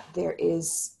fact that there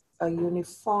is a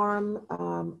uniform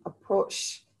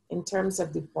approach in terms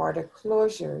of the border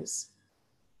closures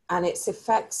and its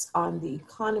effects on the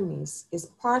economies is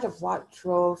part of what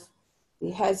drove the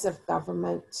heads of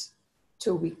government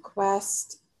to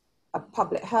request a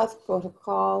public health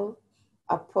protocol,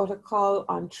 a protocol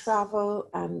on travel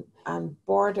and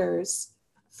borders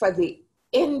for the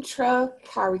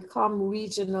intra-CARICOM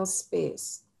regional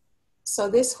space. So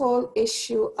this whole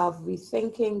issue of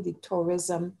rethinking the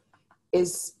tourism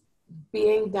is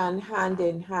being done hand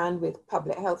in hand with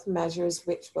public health measures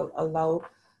which will allow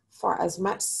for as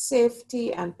much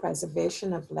safety and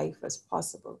preservation of life as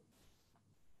possible.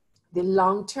 The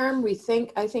long-term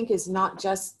rethink, I think, is not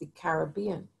just the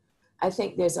Caribbean. I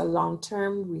think there's a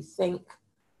long-term rethink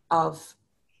of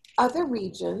other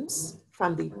regions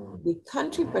from the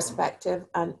country perspective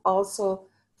and also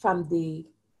from the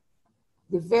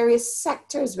various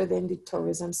sectors within the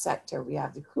tourism sector. We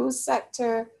have the cruise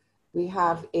sector, we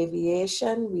have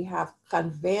aviation, we have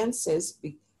conveyances,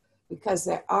 because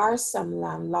there are some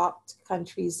landlocked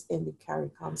countries in the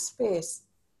CARICOM space.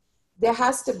 There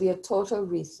has to be a total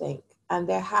rethink, and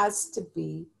there has to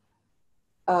be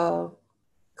a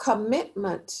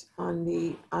commitment on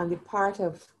the part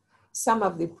of some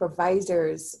of the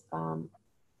providers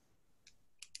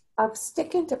of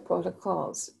sticking to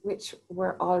protocols which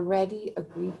were already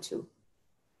agreed to.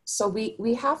 So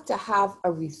we have to have a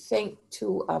rethink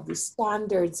too of the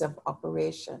standards of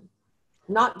operation,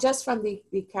 not just from the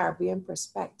Caribbean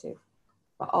perspective,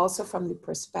 but also from the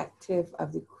perspective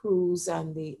of the cruise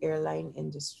and the airline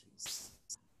industries.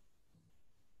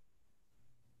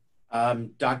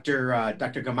 Dr.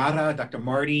 Gamarra, Dr.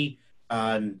 Marty,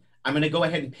 I'm going to go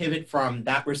ahead and pivot from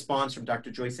that response from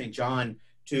Dr. Joy St. John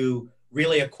to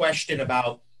really a question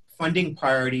about funding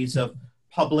priorities of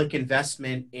public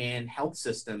investment in health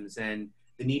systems and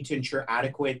the need to ensure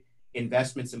adequate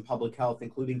investments in public health,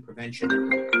 including prevention.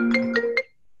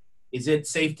 Is it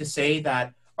safe to say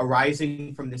that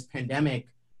arising from this pandemic,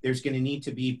 there's going to need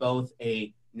to be both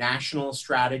a national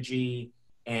strategy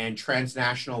and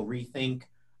transnational rethink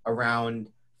around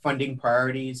funding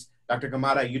priorities? Dr.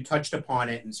 Gamarra, you touched upon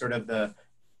it in sort of the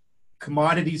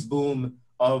commodities boom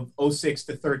of 06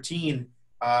 to 13.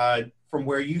 From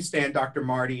where you stand, Dr.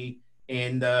 Marty,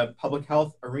 in the public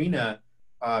health arena,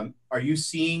 are you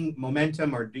seeing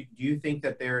momentum, or do you think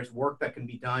that there's work that can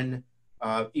be done,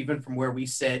 even from where we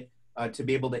sit, to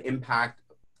be able to impact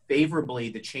favorably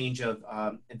the change of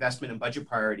investment and budget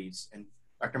priorities? And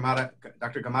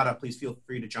Dr. Gamarra, please feel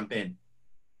free to jump in.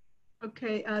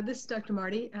 Okay, this is Dr.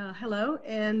 Marty. Hello,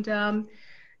 and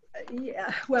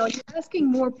yeah, well, you're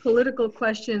asking more political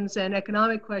questions and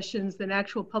economic questions than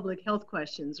actual public health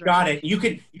questions, right? Got it. You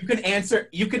can answer.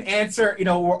 You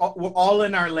know, we're all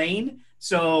in our lane.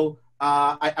 So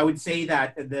I would say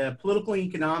that the political and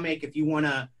economic, if you want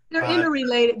to. They're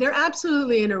interrelated. They're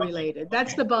absolutely interrelated.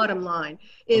 That's the bottom line,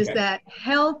 is that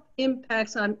health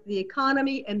impacts on the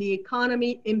economy, and the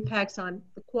economy impacts on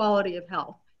the quality of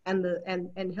health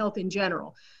and health in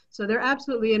general. So they're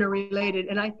absolutely interrelated.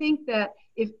 And I think that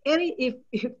if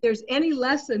there's any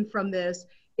lesson from this,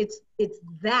 it's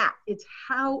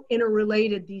how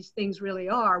interrelated these things really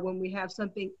are when we have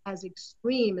something as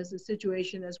extreme as the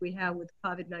situation as we have with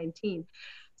COVID-19.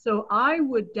 So I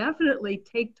would definitely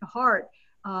take to heart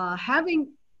having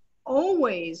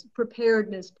always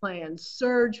preparedness plans,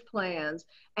 surge plans,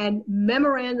 and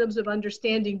memorandums of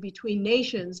understanding between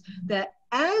nations that,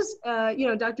 as you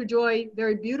know, Dr. Joy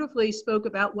very beautifully spoke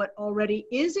about what already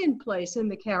is in place in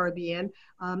the Caribbean.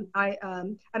 I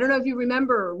don't know if you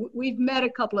remember, we've met a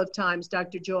couple of times,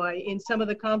 Dr. Joy, in some of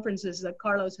the conferences that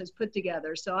Carlos has put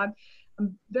together. So I'm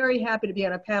very happy to be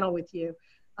on a panel with you.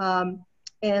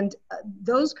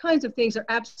 Those kinds of things are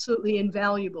absolutely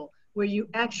invaluable, where you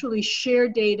actually share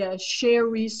data, share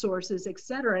resources, et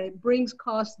cetera. It brings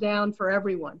costs down for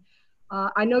everyone.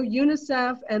 I know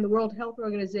UNICEF and the World Health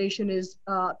Organization is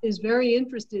very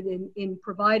interested in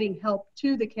providing help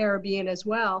to the Caribbean as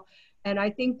well. And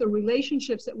I think the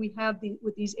relationships that we have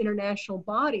with these international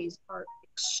bodies are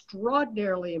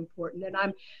extraordinarily important. And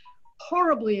I'm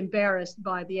horribly embarrassed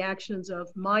by the actions of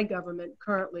my government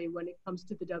currently when it comes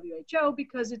to the WHO,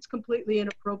 because it's completely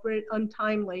inappropriate,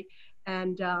 untimely,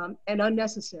 and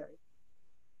unnecessary.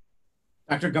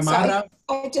 Dr. Gamarra?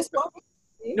 So I just want to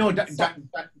say, no,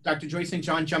 Dr. Joy St.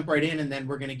 John, jump right in, and then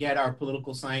we're going to get our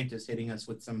political scientists hitting us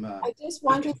with some. I just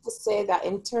wanted to say that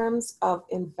in terms of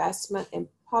investment in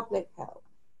public health,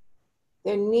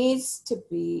 there needs to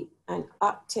be an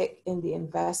uptick in the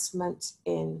investment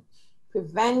in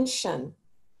prevention,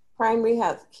 primary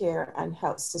health care, and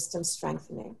health system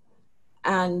strengthening.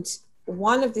 And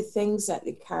one of the things that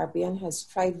the Caribbean has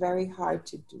tried very hard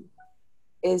to do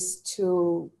is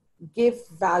to give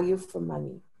value for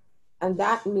money. And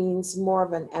that means more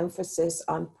of an emphasis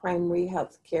on primary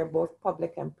health care, both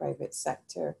public and private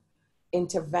sector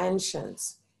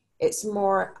interventions. It's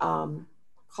more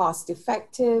cost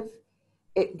effective.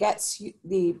 It gets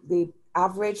the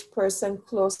average person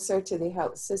closer to the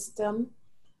health system.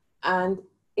 And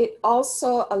it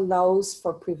also allows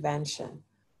for prevention,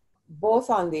 both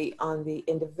on the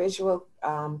individual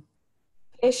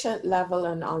patient level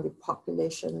and on the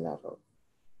population level.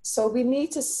 So we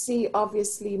need to see,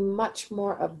 obviously, much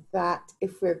more of that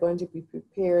if we're going to be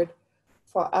prepared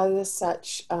for other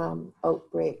such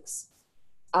outbreaks.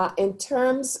 In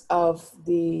terms of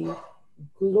the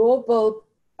global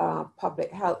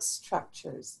public health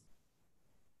structures,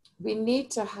 we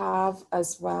need to have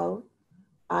as well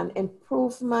an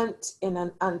improvement in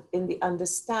the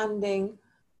understanding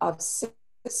of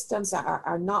systems that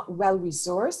are not well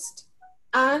resourced,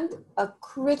 and a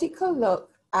critical look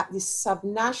at the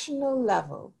subnational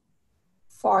level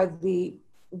for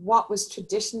what was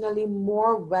traditionally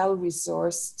more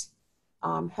well-resourced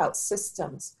health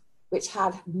systems, which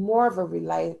had more of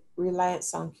a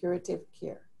reliance on curative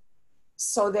care.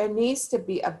 So there needs to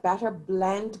be a better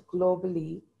blend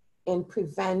globally in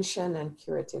prevention and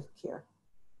curative care.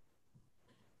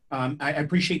 I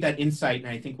appreciate that insight, and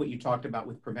I think what you talked about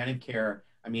with preventive care.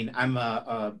 I mean, I'm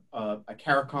a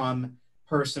CARICOM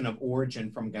person of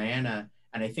origin from Guyana,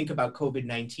 and I think about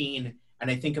COVID-19,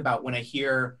 and I think about when I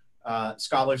hear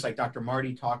scholars like Dr.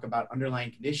 Marty talk about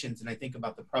underlying conditions, and I think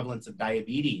about the prevalence of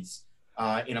diabetes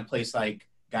in a place like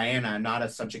Guyana. I'm not a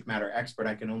subject matter expert,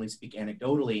 I can only speak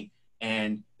anecdotally,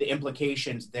 and the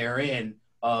implications therein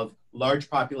of large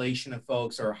population of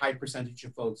folks or a high percentage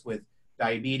of folks with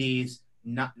diabetes,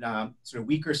 not sort of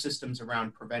weaker systems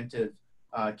around preventive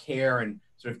care and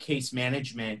sort of case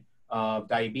management of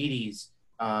diabetes,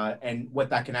 and what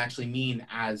that can actually mean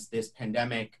as this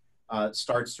pandemic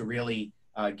starts to really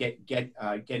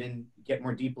get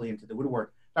more deeply into the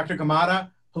woodwork. Dr. Gamarra,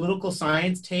 political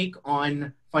science take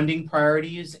on funding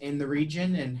priorities in the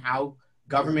region and how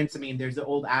governments, I mean, there's the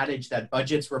old adage that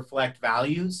budgets reflect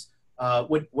values.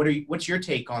 What's your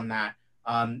take on that,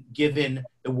 given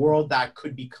the world that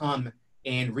could become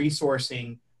in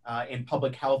resourcing in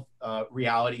public health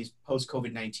realities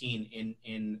post-COVID-19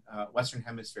 in Western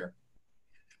Hemisphere?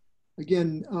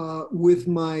 Again, with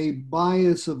my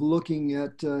bias of looking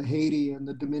at Haiti and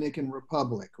the Dominican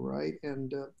Republic, right?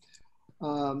 And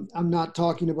I'm not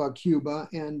talking about Cuba,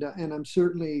 and I'm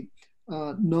certainly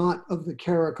not of the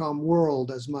CARICOM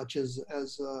world as much as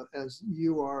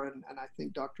you are, and I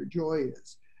think Dr. Joy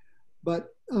is. But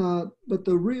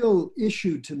the real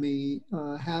issue to me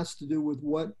has to do with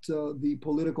what the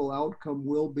political outcome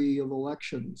will be of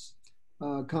elections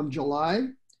come July,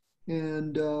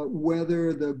 and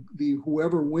whether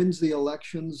whoever wins the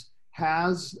elections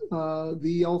has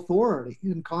the authority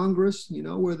in Congress, you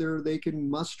know, whether they can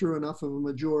muster enough of a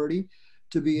majority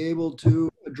to be able to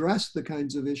address the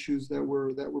kinds of issues that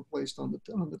were placed on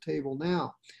the table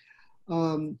now.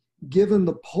 Given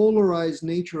the polarized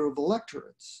nature of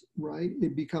electorates, right,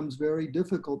 it becomes very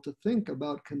difficult to think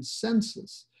about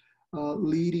consensus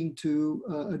leading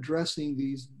to addressing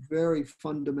these very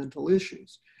fundamental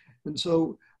issues. And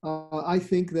so I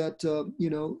think that,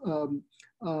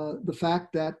 the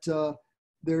fact that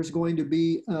there's going to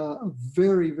be a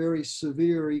very, very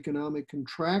severe economic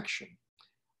contraction.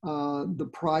 The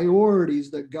priorities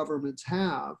that governments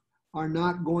have are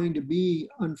not going to be,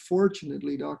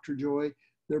 unfortunately, Dr. Joy,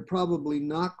 they're probably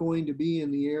not going to be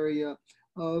in the area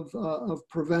of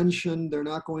prevention. They're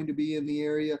not going to be in the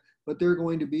area, but they're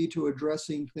going to be to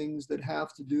addressing things that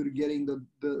have to do to getting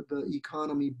the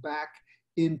economy back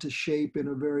into shape in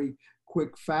a very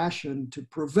quick fashion to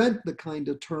prevent the kind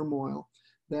of turmoil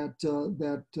that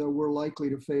we're likely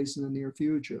to face in the near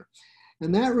future.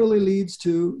 And that really leads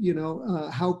to,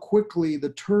 how quickly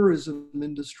the tourism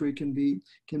industry can be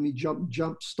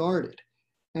jump started.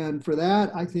 And for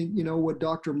that, I think, what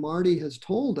Dr. Marty has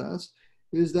told us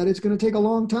is that it's going to take a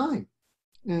long time.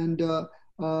 And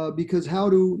because how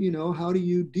do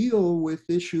you deal with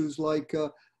issues like,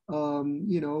 how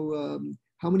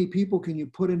many people can you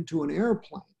put into an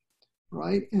airplane,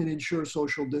 right? And ensure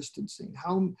social distancing?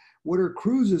 What are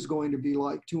cruises going to be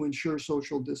like to ensure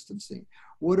social distancing?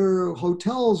 What are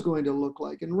hotels going to look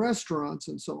like, and restaurants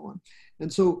and so on?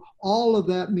 And so all of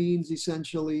that means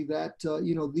essentially that,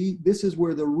 this is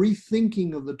where the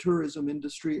rethinking of the tourism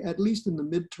industry, at least in the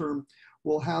midterm,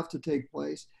 will have to take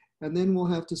place. And then we'll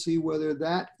have to see whether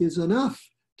that is enough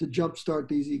to jumpstart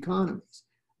these economies.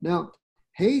 Now,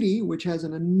 Haiti, which has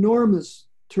an enormous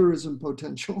tourism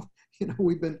potential,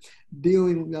 we've been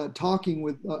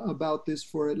talking about this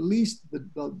for at least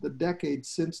the decade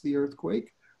since the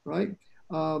earthquake, right?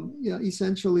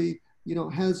 Essentially,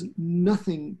 has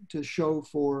nothing to show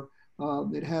for.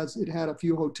 It had a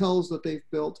few hotels that they've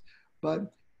built,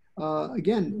 but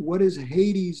again, what is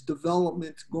Haiti's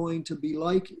development going to be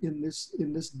like in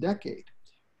this decade,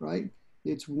 right?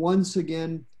 It's once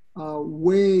again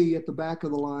way at the back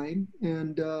of the line,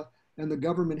 and the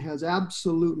government has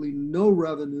absolutely no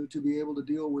revenue to be able to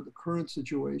deal with the current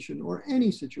situation, or any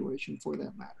situation for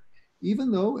that matter.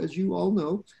 Even though, as you all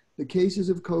know, the cases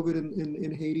of COVID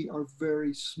in Haiti are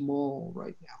very small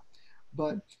right now.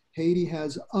 But Haiti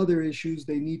has other issues.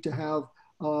 They need to have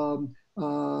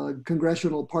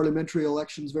congressional parliamentary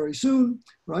elections very soon,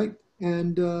 right?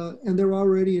 And they're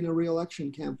already in a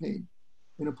re-election campaign,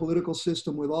 in a political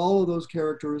system with all of those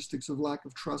characteristics of lack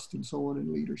of trust and so on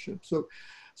in leadership.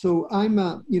 So I'm,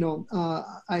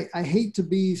 I hate to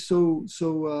be so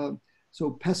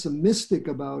pessimistic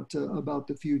about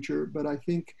the future, but I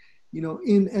think,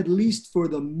 in at least for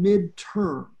the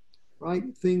midterm, right,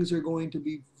 things are going to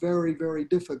be very, very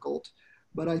difficult.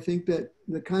 But I think that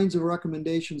the kinds of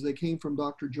recommendations that came from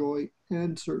Dr. Joy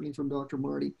and certainly from Dr.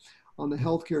 Marty on the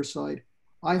healthcare side,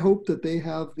 I hope that they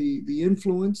have the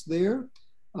influence there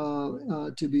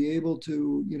to be able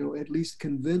to, at least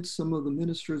convince some of the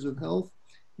ministers of health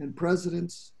and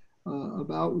presidents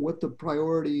about what the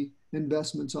priority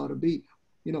investments ought to be.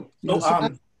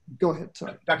 Go ahead,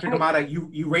 sorry. Dr. Gamarra,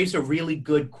 you raised a really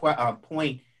good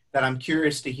point that I'm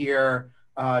curious to hear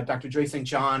Dr. Joy St.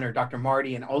 John or Dr.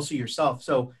 Marty and also yourself.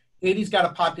 So Haiti's got a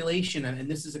population, and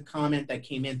this is a comment that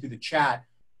came in through the chat.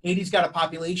 Haiti's got a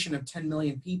population of 10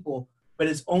 million people, but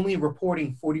is only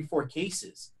reporting 44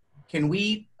 cases. Can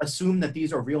we assume that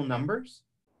these are real numbers?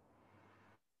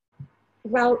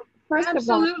 Well, first of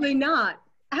all, absolutely not.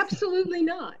 Absolutely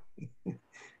not.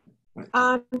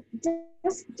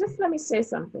 Just let me say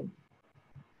something.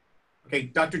 Okay,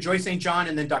 Dr. Joy St. John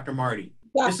and then Dr. Marty.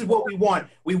 Yeah. This is what we want.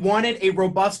 We wanted a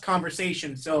robust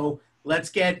conversation, so let's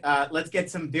get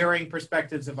some varying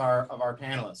perspectives of our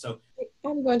panelists. So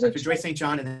I'm going to Dr. Joy St.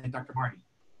 John and then Dr. Marty.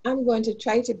 I'm going to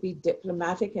try to be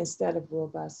diplomatic instead of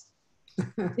robust.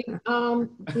 The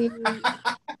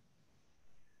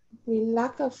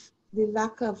lack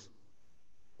of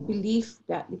belief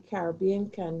that the Caribbean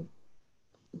can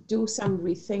do some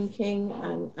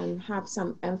rethinking and have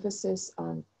some emphasis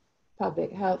on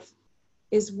public health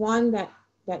is one that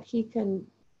he can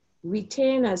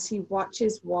retain as he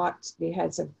watches what the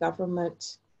heads of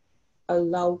government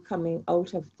allow coming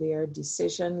out of their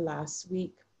decision last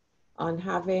week on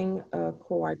having a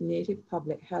coordinated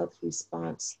public health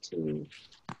response to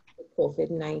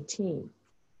COVID-19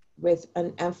 with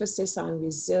an emphasis on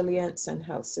resilience and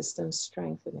health system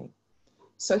strengthening.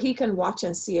 So he can watch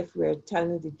and see if we're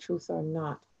telling the truth or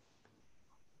not.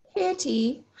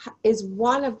 Haiti is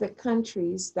one of the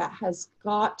countries that has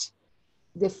got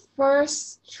the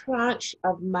first tranche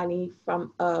of money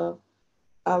from a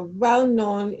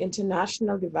well-known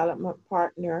international development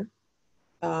partner.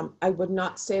 I would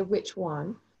not say which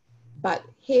one, but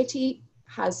Haiti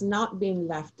has not been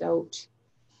left out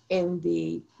in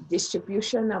the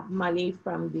distribution of money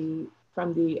from the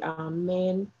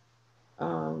main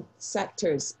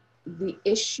sectors. The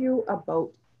issue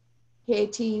about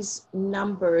Haiti's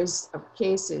numbers of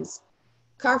cases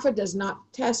CARPHA does not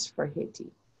test for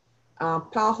Haiti.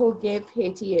 PAHO gave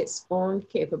Haiti its own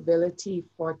capability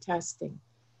for testing.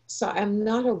 So I'm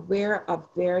not aware of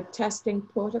their testing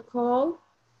protocol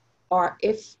or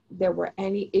if there were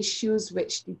any issues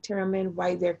which determine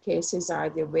why their cases are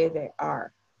the way they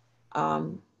are.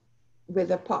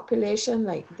 With a population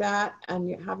like that and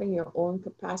you're having your own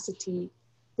capacity,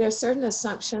 there are certain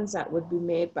assumptions that would be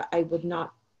made, but I would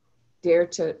not dare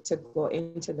to go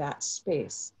into that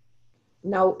space.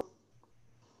 Now,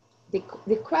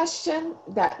 the question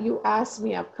that you asked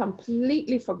me, I've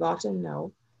completely forgotten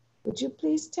now. Would you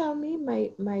please tell me,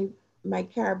 my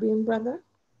Caribbean brother?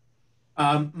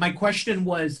 My question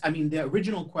was, I mean, the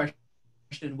original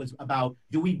question was about,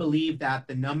 do we believe that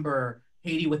the number,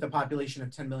 Haiti with a population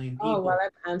of 10 million people? Oh, well,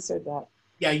 I've answered that.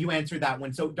 Yeah, you answered that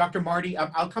one. So Dr. Marty,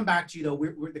 I'll come back to you though.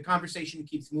 The conversation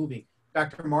keeps moving.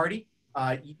 Dr. Marty,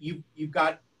 you've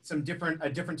got a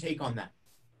different take on that.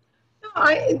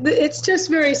 It's just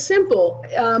very simple.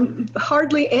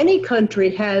 Hardly any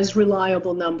country has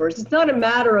reliable numbers. It's not a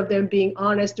matter of them being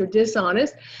honest or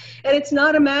dishonest, and it's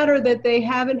not a matter that they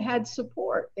haven't had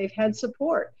support. They've had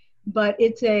support, but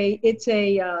Haiti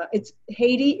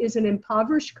is an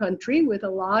impoverished country with a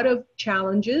lot of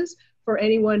challenges for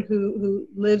anyone who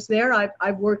lives there.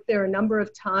 I've worked there a number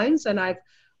of times, and I've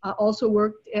also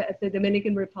worked at the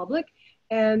Dominican Republic,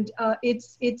 and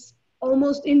it's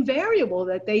almost invariable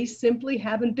that they simply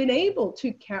haven't been able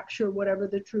to capture whatever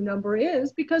the true number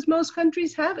is because most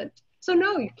countries haven't. So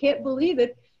no, you can't believe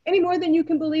it any more than you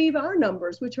can believe our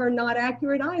numbers, which are not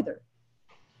accurate either.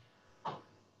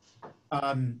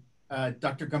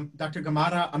 Dr.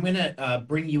 Gamarra, I'm going to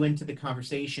bring you into the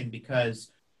conversation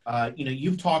because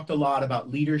you've talked a lot about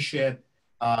leadership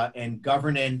and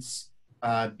governance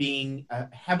being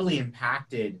heavily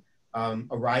impacted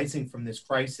arising from this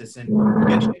crisis. And we're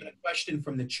getting a question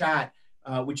from the chat,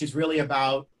 which is really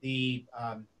about the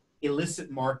illicit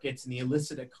markets and the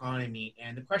illicit economy.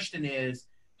 And the question is,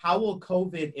 how will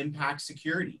COVID impact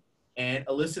security? And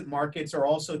illicit markets are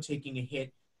also taking a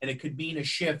hit, and it could mean a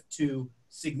shift to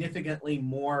significantly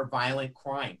more violent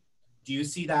crime. Do you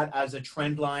see that as a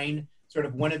trend line, sort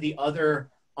of one of the other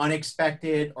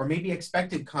unexpected or maybe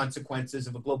expected consequences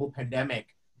of a global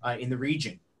pandemic in the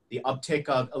region? The uptick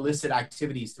of illicit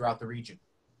activities throughout the region?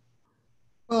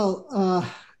 Well,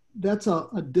 that's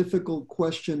a difficult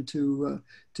question to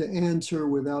answer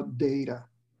without data,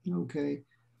 okay?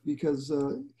 Because,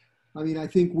 I mean, I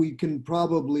think we can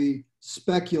probably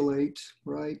speculate,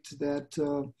 right, that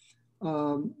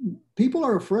people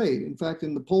are afraid. In fact,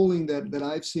 in the polling that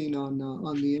I've seen on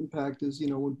the impact is,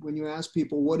 when you ask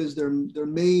people what is their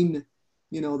main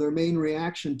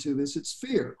reaction to this, it's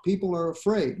fear. People are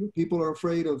afraid. People are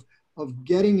afraid of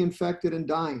getting infected and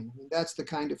dying. I mean, that's the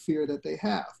kind of fear that they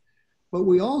have. But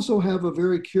we also have a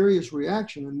very curious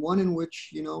reaction, and one in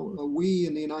which, we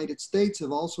in the United States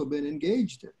have also been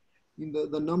engaged in. I mean,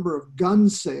 the number of gun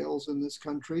sales in this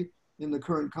country in the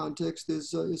current context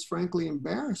is frankly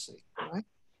embarrassing, right?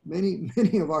 Many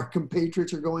of our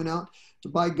compatriots are going out to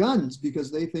buy guns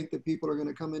because they think that people are going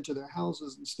to come into their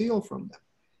houses and steal from them.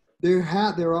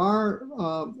 There are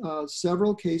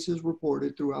several cases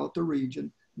reported throughout the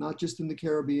region, not just in the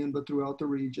Caribbean, but throughout the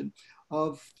region,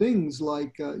 of things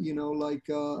like,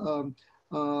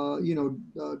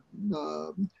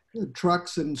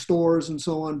 trucks and stores and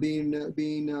so on being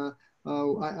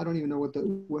I don't even know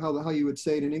how you would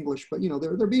say it in English, but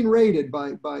they're being raided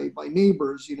by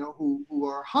neighbors, who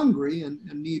are hungry and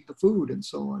need the food and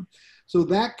so on. So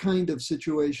that kind of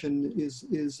situation is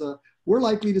we're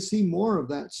likely to see more of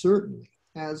that, certainly,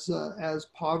 as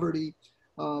poverty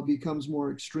becomes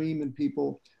more extreme and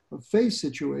people face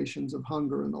situations of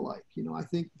hunger and the like. I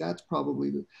think that's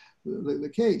probably the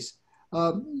case.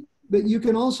 But you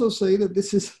can also say that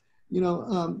this is,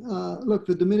 look,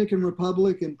 the Dominican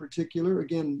Republic in particular,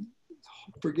 again,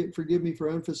 forgive me for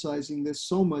emphasizing this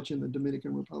so much in the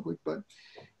Dominican Republic, but,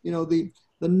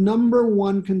 the number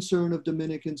one concern of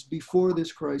Dominicans before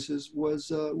this crisis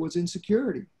was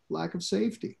insecurity, lack of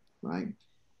safety, right?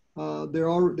 They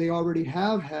already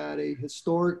have had a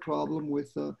historic problem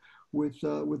with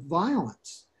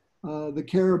violence. The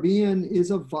Caribbean is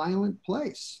a violent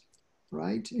place,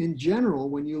 right? In general,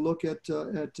 when you look at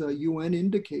UN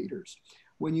indicators,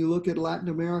 when you look at Latin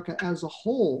America as a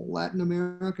whole, Latin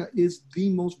America is the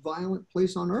most violent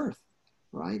place on earth,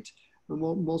 right? The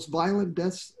most violent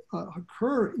deaths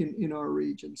occur in our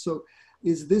region. So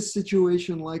is this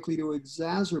situation likely to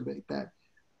exacerbate that?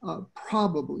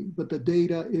 Probably, but the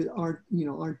data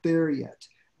aren't there yet.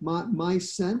 My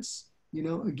sense,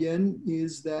 again,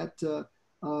 is that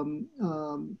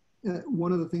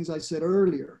one of the things I said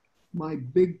earlier, my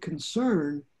big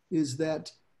concern is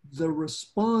that the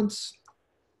response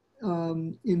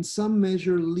in some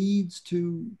measure leads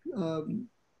to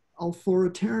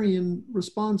authoritarian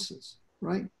responses,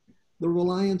 right? The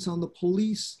reliance on the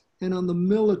police and on the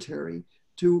military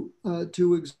to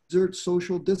exert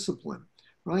social discipline,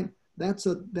 right? That's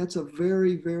a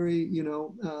very, very,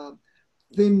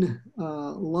 thin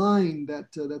line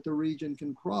that the region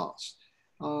can cross.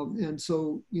 And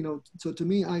so, so to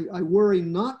me, I worry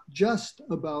not just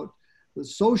about the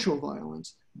social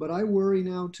violence, but I worry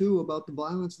now too about the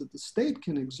violence that the state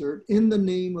can exert in the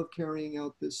name of carrying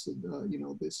out this,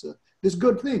 this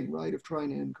good thing, right, of trying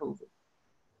to end COVID.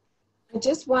 I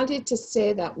just wanted to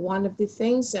say that one of the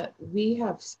things that we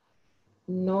have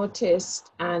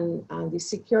noticed, and the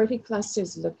security cluster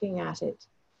is looking at it.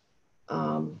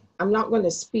 I'm not going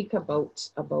to speak about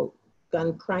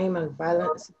gun crime and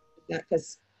violence,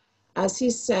 because as he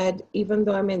said, even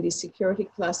though I'm in the security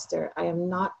cluster, I am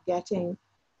not getting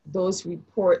those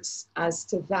reports as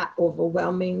to that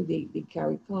overwhelming the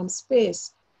CARICOM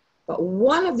space. But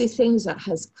one of the things that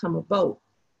has come about,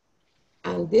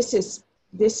 and this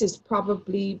is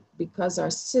probably because our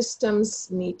systems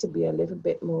need to be a little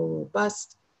bit more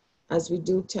robust as we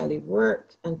do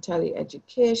telework and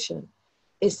teleeducation,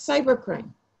 is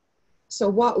cybercrime. So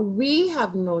what we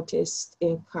have noticed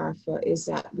in CARPHA is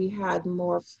that we had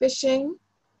more phishing,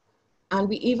 and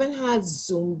we even had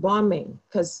Zoom bombing,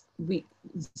 because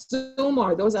Zoom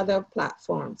or those other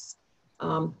platforms,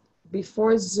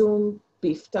 before Zoom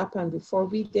beefed up and before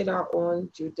we did our own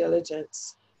due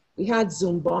diligence, we had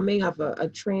Zoom bombing of a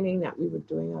training that we were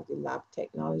doing of the lab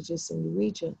technologists in the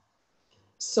region.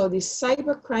 So the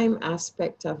cybercrime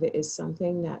aspect of it is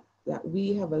something that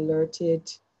we have alerted,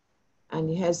 and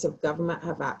the heads of government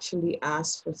have actually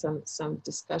asked for some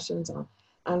discussions on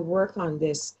and work on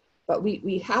this. But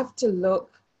we have to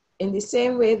look in the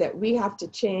same way that we have to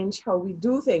change how we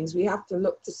do things. We have to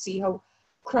look to see how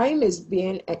crime is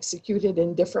being executed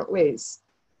in different ways.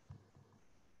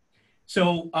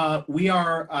 So we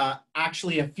are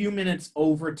actually a few minutes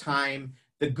over time.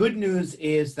 The good news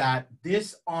is that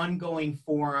this ongoing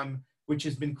forum, which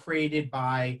has been created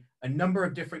by a number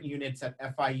of different units at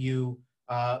FIU,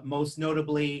 most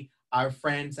notably our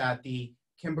friends at the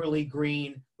Kimberly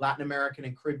Green Latin American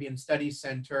and Caribbean Studies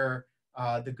Center,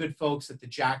 the good folks at the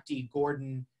Jack D.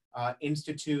 Gordon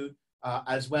Institute,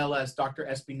 as well as Dr.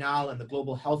 Espinal and the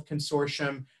Global Health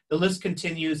Consortium. The list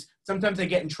continues. Sometimes I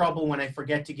get in trouble when I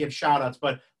forget to give shout outs,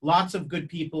 but lots of good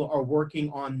people are working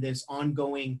on this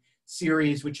ongoing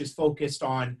series, which is focused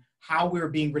on how we're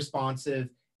being responsive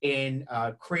in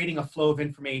creating a flow of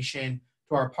information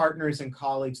to our partners and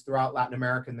colleagues throughout Latin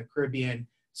America and the Caribbean.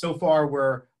 So far,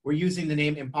 we're using the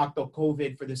name Impacto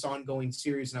COVID for this ongoing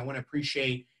series, and I want to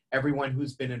appreciate everyone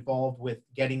who's been involved with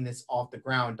getting this off the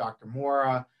ground. Dr.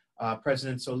 Mora,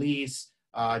 President Solis,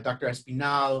 Dr.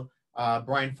 Espinal,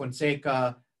 Brian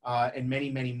Fonseca, and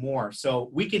many, many more. So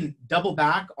we can double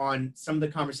back on some of the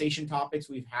conversation topics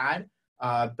we've had.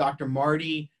 Dr.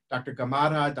 Marty, Dr.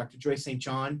 Gamarra, Dr. Joyce St.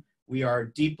 John, we are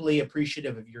deeply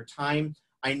appreciative of your time.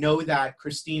 I know that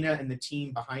Christina and the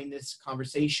team behind this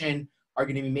conversation are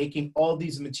going to be making all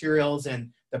these materials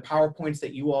and the PowerPoints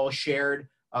that you all shared.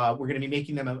 We're going to be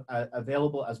making them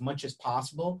available as much as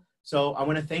possible. So I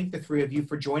want to thank the three of you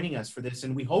for joining us for this.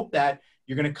 And we hope that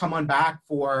you're going to come on back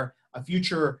for a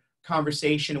future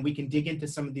conversation and we can dig into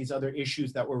some of these other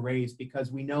issues that were raised,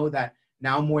 because we know that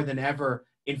now more than ever,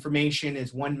 information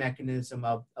is one mechanism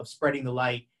of spreading the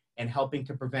light and helping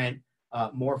to prevent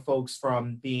more folks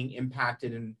from being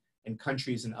impacted in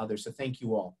countries and others. So thank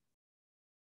you all.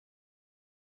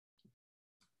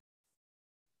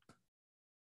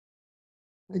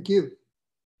 Thank you.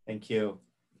 Thank you.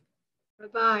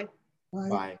 Bye-bye. Bye.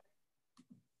 Bye.